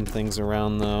move some things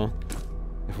around though,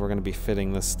 if we're gonna be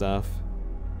fitting this stuff.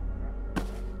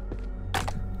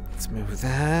 Let's move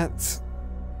that.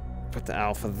 Put the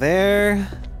alpha there.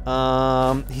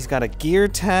 He's got a gear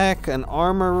tech, an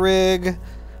armor rig.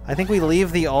 I think we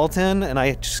leave the Alton and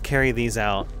I just carry these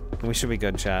out. And we should be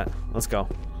good, chat. Let's go.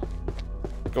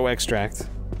 Go extract.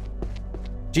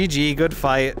 GG, good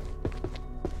fight.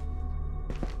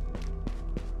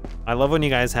 I love when you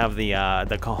guys have the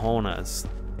cojones,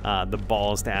 the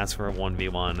balls to ask for a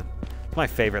 1v1. It's my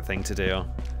favorite thing to do.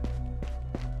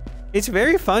 It's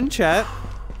very fun, chat.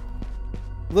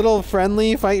 Little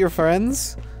friendly, fight your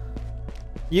friends.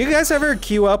 You guys ever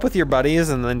queue up with your buddies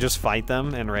and then just fight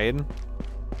them in raid?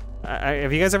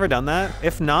 Have you guys ever done that?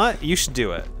 If not, you should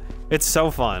do it. It's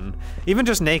so fun. Even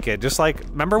just naked, just like,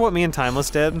 remember what me and Timeless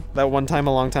did that one time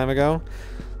a long time ago?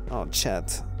 Oh,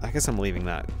 Chet. I guess I'm leaving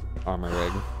that armor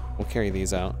rig. We'll carry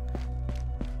these out.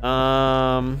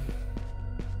 I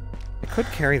could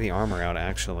carry the armor out,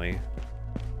 actually.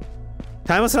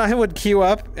 Timeless and I would queue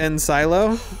up in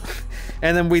silo,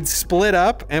 and then we'd split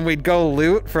up, and we'd go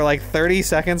loot for like 30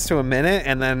 seconds to a minute,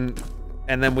 and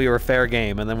then we were fair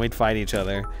game, and then we'd fight each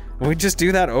other. And we'd just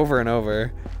do that over and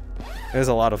over. It was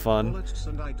a lot of fun. Bullets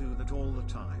and I do that all the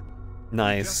time.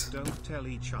 Nice. Just don't tell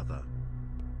each other.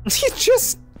 You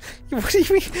just... What do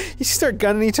you mean? You start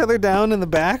gunning each other down in the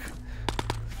back?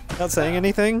 Without saying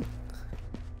anything?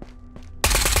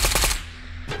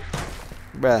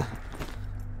 Bruh.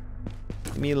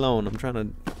 Leave me alone. I'm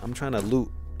trying to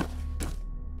loot.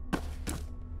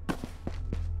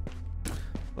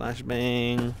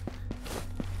 Flashbang.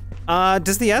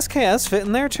 Does the SKS fit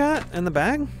in there, chat? In the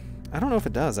bag? I don't know if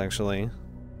it does, actually.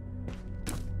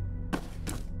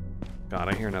 God,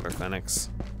 I hear another Phoenix.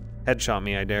 Headshot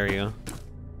me, I dare you.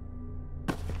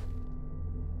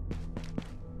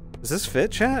 Does this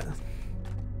fit, chat?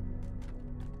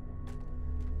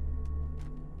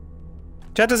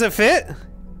 Chat, does it fit?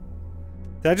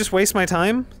 Did I just waste my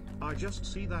time? I just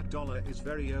see that dollar is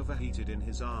very overheated in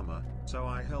his armor, so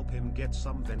I help him get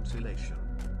some ventilation.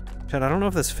 Chat, I don't know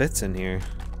if this fits in here.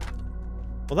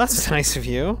 Well, that's nice of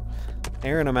you.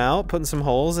 Airing him out, putting some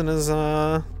holes in his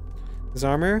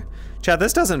armor. Chat,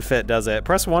 this doesn't fit, does it?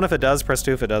 Press 1 if it does, press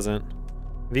 2 if it doesn't.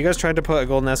 Have you guys tried to put a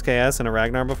golden SKS in a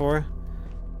Ragnar before?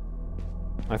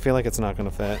 I feel like it's not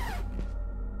gonna fit.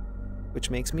 Which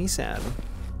makes me sad.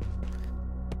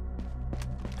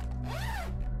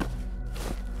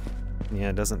 Yeah,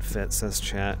 it doesn't fit, says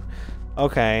chat.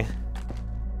 Okay.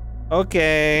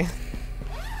 Okay.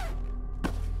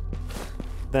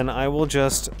 Then I will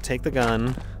just take the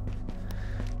gun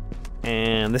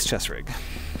and this chest rig.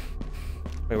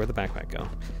 Wait, where'd the backpack go?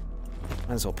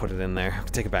 Might as well put it in there.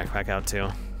 Take a backpack out too.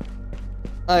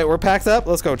 Alright, we're packed up.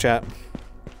 Let's go, chat.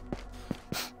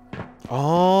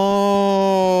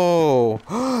 Oh!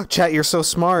 Chat, you're so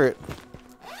smart.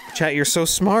 Chat, you're so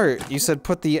smart. You said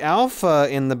put the alpha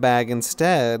in the bag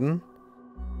instead. And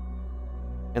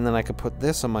then I could put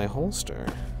this on my holster.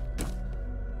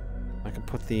 I could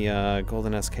put the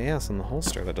golden SKS in the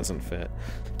holster that doesn't fit.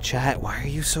 Chat, why are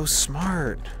you so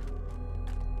smart?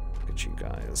 Look at you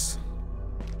guys.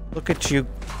 Look at you.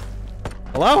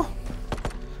 Hello?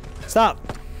 Stop.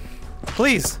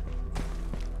 Please.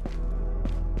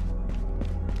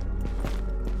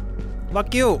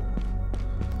 Fuck you.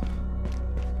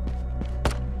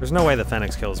 There's no way the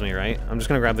Fenix kills me, right? I'm just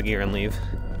gonna grab the gear and leave.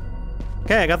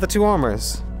 Okay, I got the 2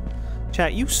 armors.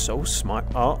 Chat, you so smart.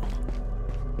 Oh.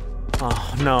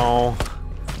 Oh, no.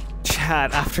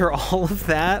 Chat, after all of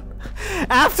that?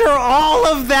 After all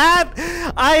of that?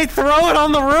 I throw it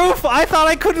on the roof? I thought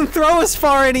I couldn't throw as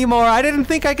far anymore. I didn't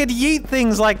think I could yeet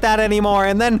things like that anymore.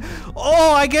 And then,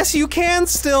 oh, I guess you can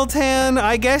still, Tan.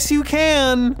 I guess you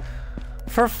can.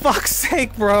 For fuck's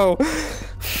sake, bro.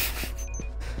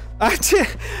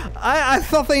 I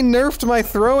thought they nerfed my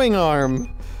throwing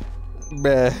arm.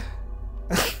 Bleh.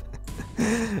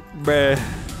 Bleh.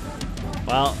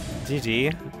 Well,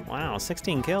 GG. Wow,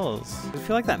 16 kills. I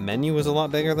feel like that menu was a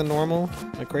lot bigger than normal.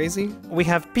 Like crazy. We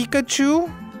have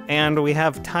Pikachu and we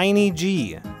have Tiny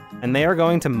G. And they are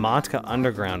going to Matka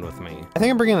Underground with me. I think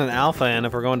I'm bringing an alpha in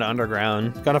if we're going to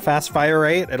Underground. Got a fast fire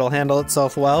rate, it'll handle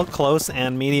itself well. Close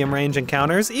and medium range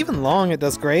encounters, even long it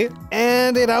does great.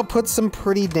 And it outputs some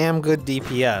pretty damn good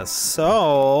DPS.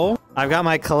 So, I've got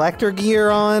my collector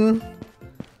gear on.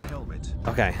 Helmet.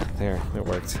 Okay, there, it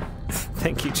worked.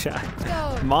 Thank you,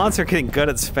 chat. Mods are getting good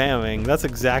at spamming. That's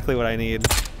exactly what I need.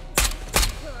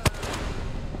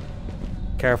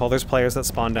 Careful, there's players that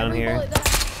spawn down here.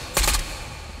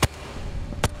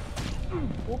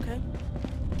 Okay.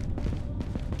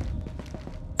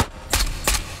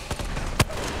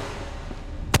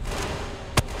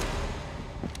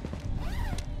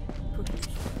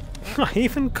 He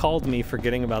even called me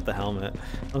forgetting about the helmet.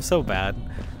 I'm so bad.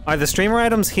 Alright, the streamer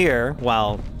item's here.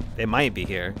 Well, it might be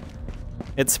here.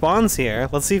 It spawns here.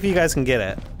 Let's see if you guys can get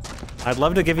it. I'd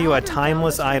love to give you a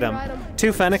timeless item.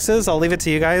 2 Phoenixes, I'll leave it to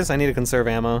you guys. I need to conserve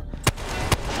ammo.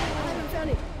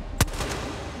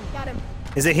 Got him.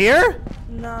 Is it here?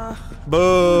 Nah. Boo!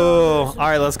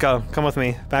 Alright, let's go. Come with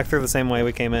me. Back through the same way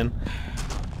we came in.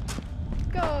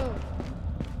 Go.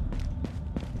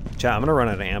 Chat, I'm gonna run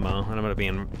out of ammo, and I'm gonna be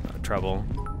in trouble.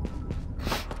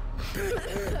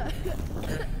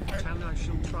 Tan, I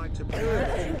shall try to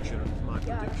predict the future, and my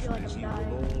prediction is you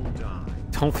will all die.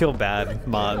 Don't feel bad,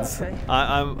 mods. Okay.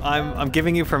 I'm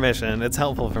giving you permission. It's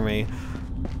helpful for me.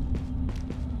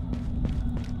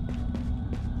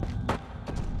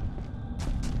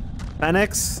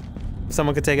 Phoenix,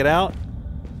 Someone could take it out.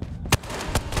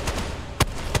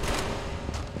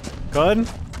 Good.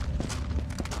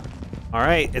 All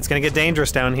right, it's gonna get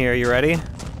dangerous down here. You ready?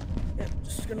 Yep,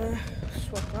 just gonna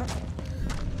swap that.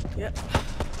 Yep. Oh,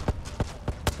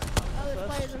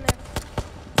 there's players in there.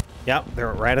 Yep,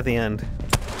 they're right at the end.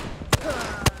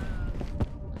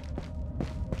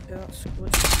 Yeah, that's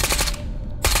good.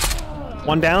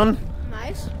 One down.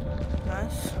 Nice.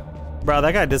 Nice. Bro,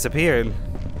 that guy disappeared.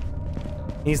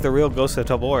 He's the real ghost of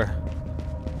Tabor.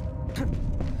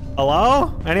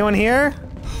 Hello? Anyone here?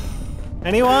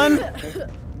 Anyone?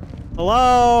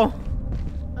 Hello?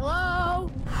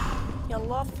 Hello?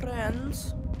 Hello,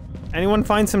 friends. Anyone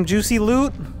find some juicy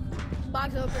loot?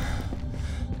 Box open.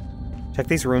 Check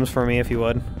these rooms for me if you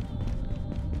would.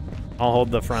 I'll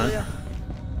hold the front. Yeah.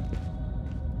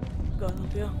 Going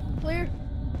up here. Clear.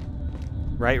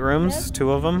 Right rooms, Yes.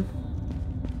 2 of them.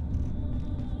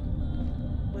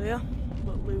 Clear,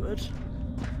 but looted.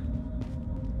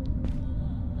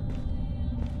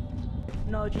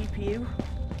 No GPU.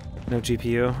 No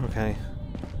GPU, okay.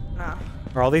 Nah.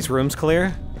 Are all these rooms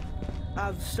clear?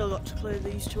 I've still got to clear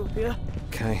these two up here.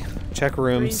 Okay, check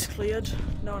Green's rooms. cleared.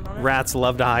 No one on it. Rats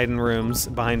love to hide in rooms,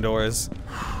 behind doors.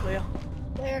 Clear.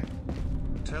 Clear.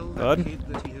 Tell that Good. kid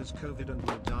that he has COVID and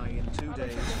will die in 2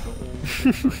 days for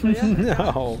all the Clear.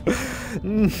 No.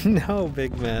 No,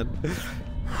 big man.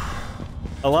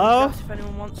 Hello? If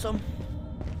anyone wants some.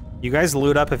 You guys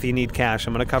loot up if you need cash.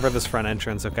 I'm gonna cover this front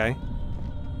entrance, okay?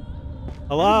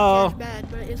 Hello? It's bad,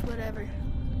 but it's whatever.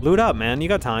 Loot up, man. You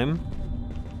got time.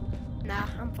 Nah,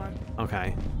 I'm fine.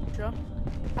 Okay. Sure.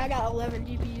 I got 11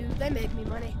 GPUs. They make me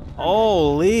money.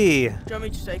 Holy. Do you want me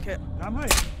to take it?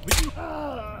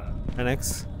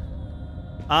 Phoenix.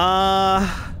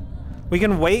 We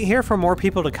can wait here for more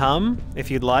people to come, if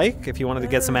you'd like. If you wanted to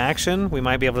get some action, we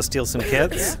might be able to steal some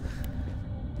kits.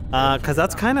 Cause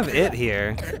that's kind of it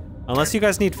here. Unless you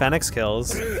guys need Phoenix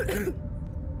kills. Oh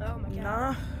my god.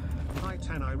 Nah. Hi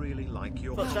 10, I really like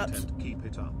your Footsteps. content. Keep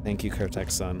it up. Thank you,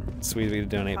 Kertex son. Sweet of you to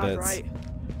donate Hard bits. right.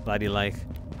 Glad you like.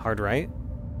 Hard right?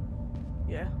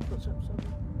 Yeah. Footsteps.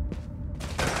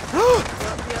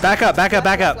 Back up, back up,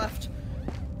 back up. Left.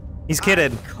 He's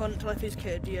kidded. Cunt left his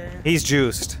kid, yeah. He's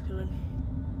juiced. Kill him.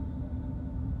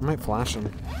 I might flash him.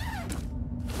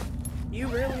 You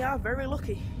really are very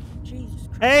lucky. Jesus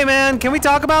Christ. Hey man, can we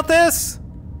talk about this?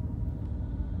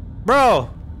 Bro.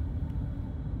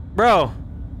 Bro.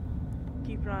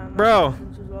 Keep an eye on Bro. that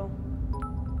entrance as well.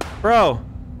 Bro.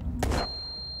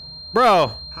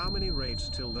 Bro. How many raids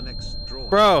till the next draw?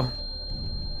 Bro.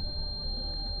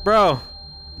 Bro.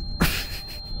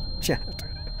 Chat.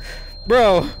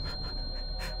 Bro.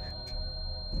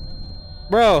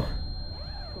 Bro.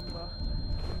 Come back.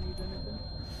 You need anything?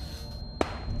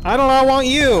 I don't want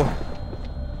you.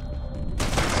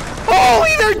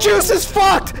 Holy, their juice is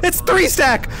fucked! It's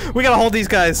 3-stack! We gotta hold these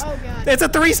guys. Oh, God. It's a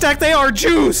 3-stack, they are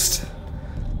juiced!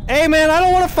 Hey man, I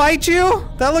don't wanna fight you!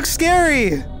 That looks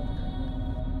scary!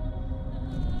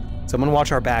 Someone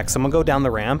watch our back. Someone go down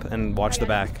the ramp and watch the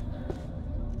back.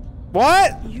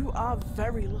 What? You are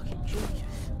very lucky, Jesus.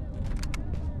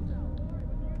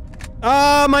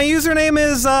 My username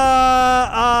is,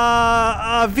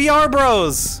 VR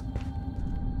Bros.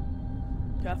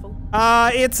 Careful.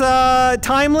 It's,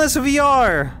 Timeless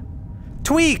VR.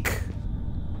 Tweak.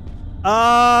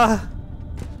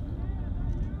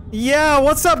 Yeah,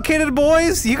 what's up, kidded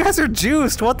boys? You guys are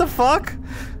juiced, what the fuck?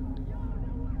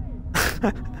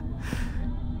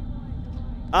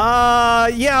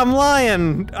 Yeah, I'm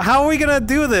lying. How are we gonna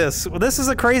do this? Well, this is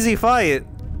a crazy fight.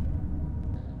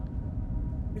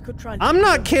 You could try and I'm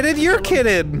not kidded, you're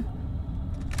kidded.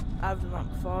 I've done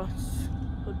that before.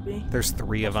 Could be. There's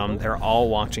 3 of them. They're all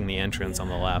watching the entrance on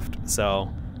the left,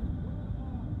 so.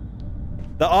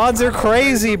 The odds are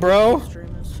crazy, bro.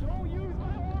 Streamers.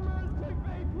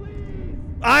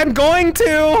 I'm going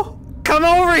to! Come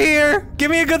over here!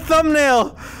 Give me a good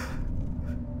thumbnail!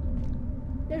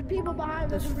 There's people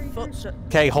behind us. Footsteps.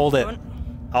 Okay, hold it. Front.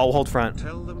 I'll hold front.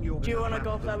 Tell them you're Do you gonna want to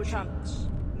go have up there the with Chan? cheats.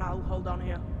 No, I'll hold on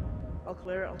here. I'll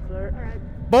clear it, I'll clear it.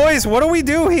 Alright. Boys, what do we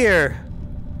do here?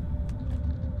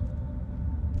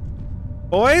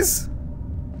 Boys?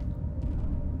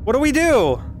 What do we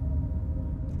do?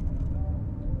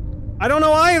 I don't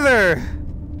know either.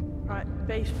 Right,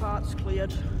 base parts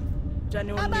cleared. Does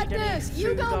anyone How about need any this? You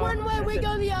food go or one way, we anything?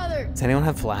 go the other. Does anyone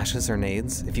have flashes or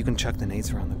nades? If you can chuck the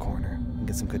nades around the corner and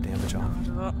get some good damage off. I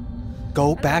don't.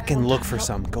 Go back and look for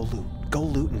some. Go loot. Go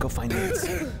loot and go find nades.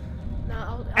 No,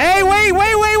 I'll Hey,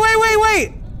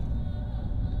 wait!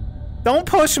 Don't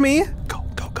push me! Go.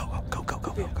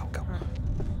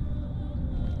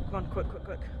 Come on, quick.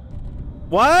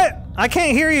 What? I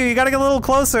can't hear you. You gotta get a little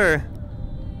closer.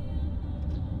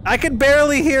 I could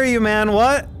barely hear you, man.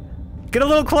 What? Get a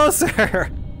little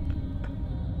closer.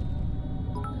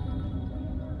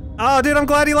 Oh, dude, I'm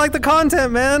glad you like the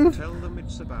content, man. Tell them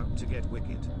it's about to get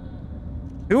wicked.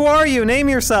 Who are you? Name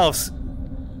yourselves.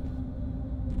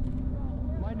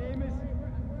 My name is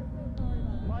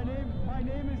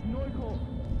Noikol.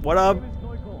 What up?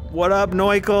 What up,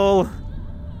 Noikol?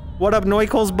 What up,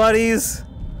 Noikol's buddies?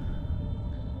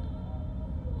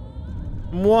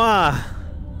 Moi.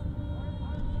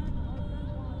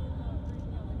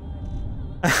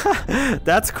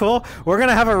 That's cool. We're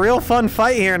gonna have a real fun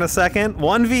fight here in a second.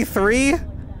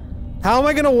 1v3? How am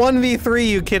I gonna 1v3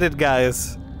 you kidded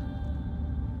guys?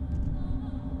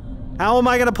 How am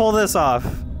I gonna pull this off?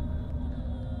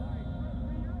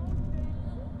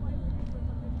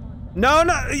 No,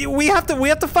 we have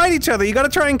to fight each other. You gotta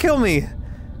try and kill me.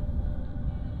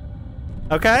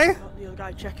 Okay? Got the other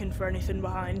guy checking for anything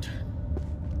behind.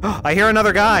 I hear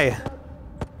another guy.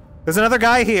 There's another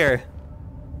guy here.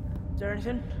 Is there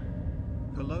anything?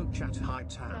 Hello chat, hi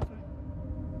Tab.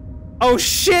 Oh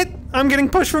shit! I'm getting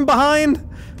pushed from behind.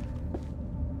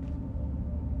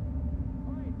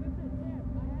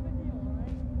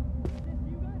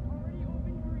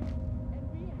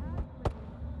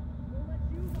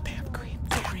 They've got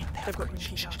green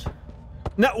keycard.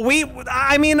 No,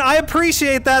 I mean, I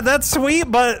appreciate that. That's sweet,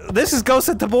 but this is Ghost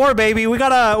of Tabor, baby. We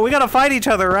gotta fight each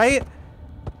other, right?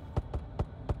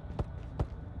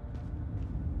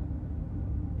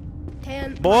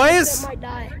 Tan, Boys? that might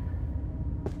die.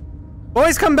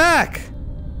 Boys, come back!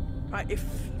 Right, if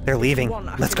They're leaving. you want,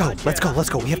 I Let's can go, add let's you. go, let's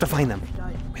go. We have to find them.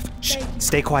 Shh,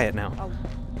 stay quiet now. I'll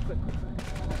quick.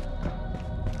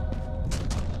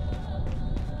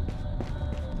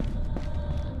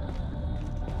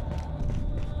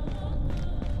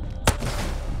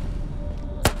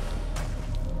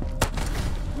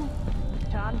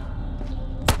 Tan.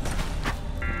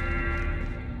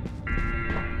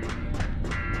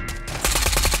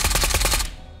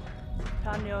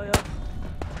 Tan yo-yo.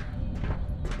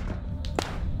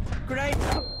 Grenade!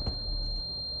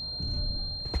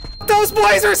 Those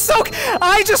boys are so.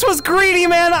 I just was greedy,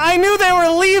 man. I knew they were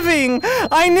leaving.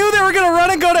 I knew they were gonna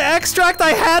run and go to extract.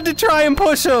 I had to try and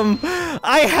push them.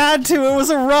 I had to. It was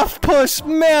a rough push.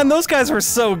 Man, those guys were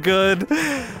so good.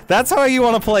 That's how you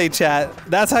want to play, chat.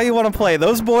 That's how you want to play.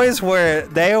 Those boys were.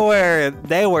 They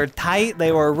were tight.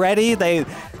 They were ready. They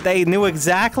knew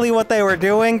exactly what they were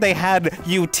doing. They had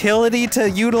utility to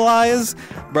utilize.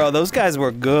 Bro, those guys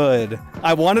were good.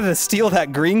 I wanted to steal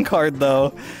that green card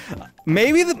though.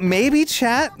 Maybe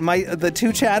chat, the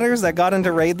two chatters that got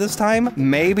into raid this time,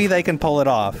 maybe they can pull it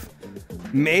off.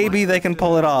 Maybe they can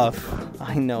pull it off.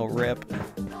 I know, rip.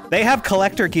 They have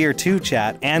collector gear too,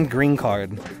 chat, and green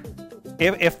card.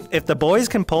 If the boys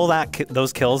can pull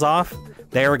those kills off,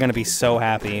 they are gonna be so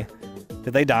happy.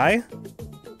 Did they die?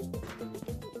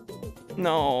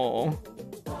 No.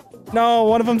 No,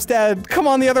 one of them's dead. Come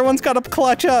on, the other one's gotta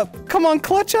clutch up. Come on,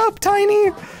 clutch up,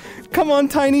 Tiny. Come on,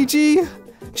 Tiny G.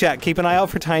 Chat, keep an eye out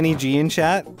for Tiny G in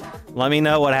chat. Let me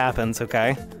know what happens,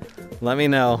 okay? Let me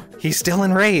know. He's still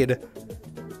in raid.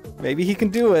 Maybe he can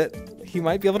do it. He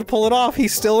might be able to pull it off.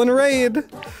 He's still in raid.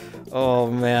 Oh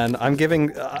man, I'm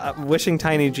wishing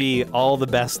Tiny G all the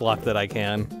best luck that I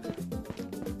can.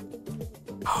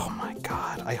 Oh my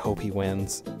god, I hope he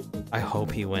wins. I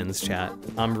hope he wins, chat.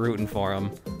 I'm rooting for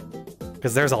him.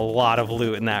 Because there's a lot of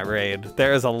loot in that raid.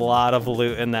 There is a lot of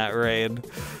loot in that raid.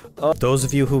 Oh. Those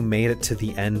of you who made it to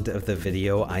the end of the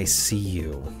video, I see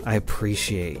you. I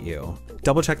appreciate you.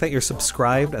 Double check that you're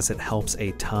subscribed as it helps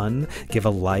a ton. Give a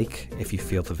like if you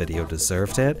feel the video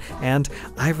deserved it. And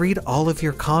I read all of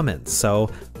your comments, so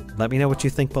let me know what you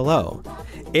think below.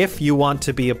 If you want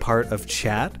to be a part of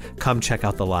chat, come check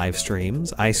out the live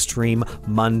streams. I stream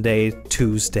Monday,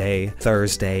 Tuesday,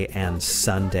 Thursday, and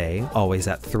Sunday, always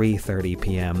at 3:30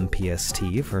 p.m.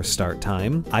 PST for start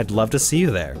time. I'd love to see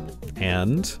you there.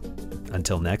 And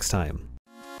until next time.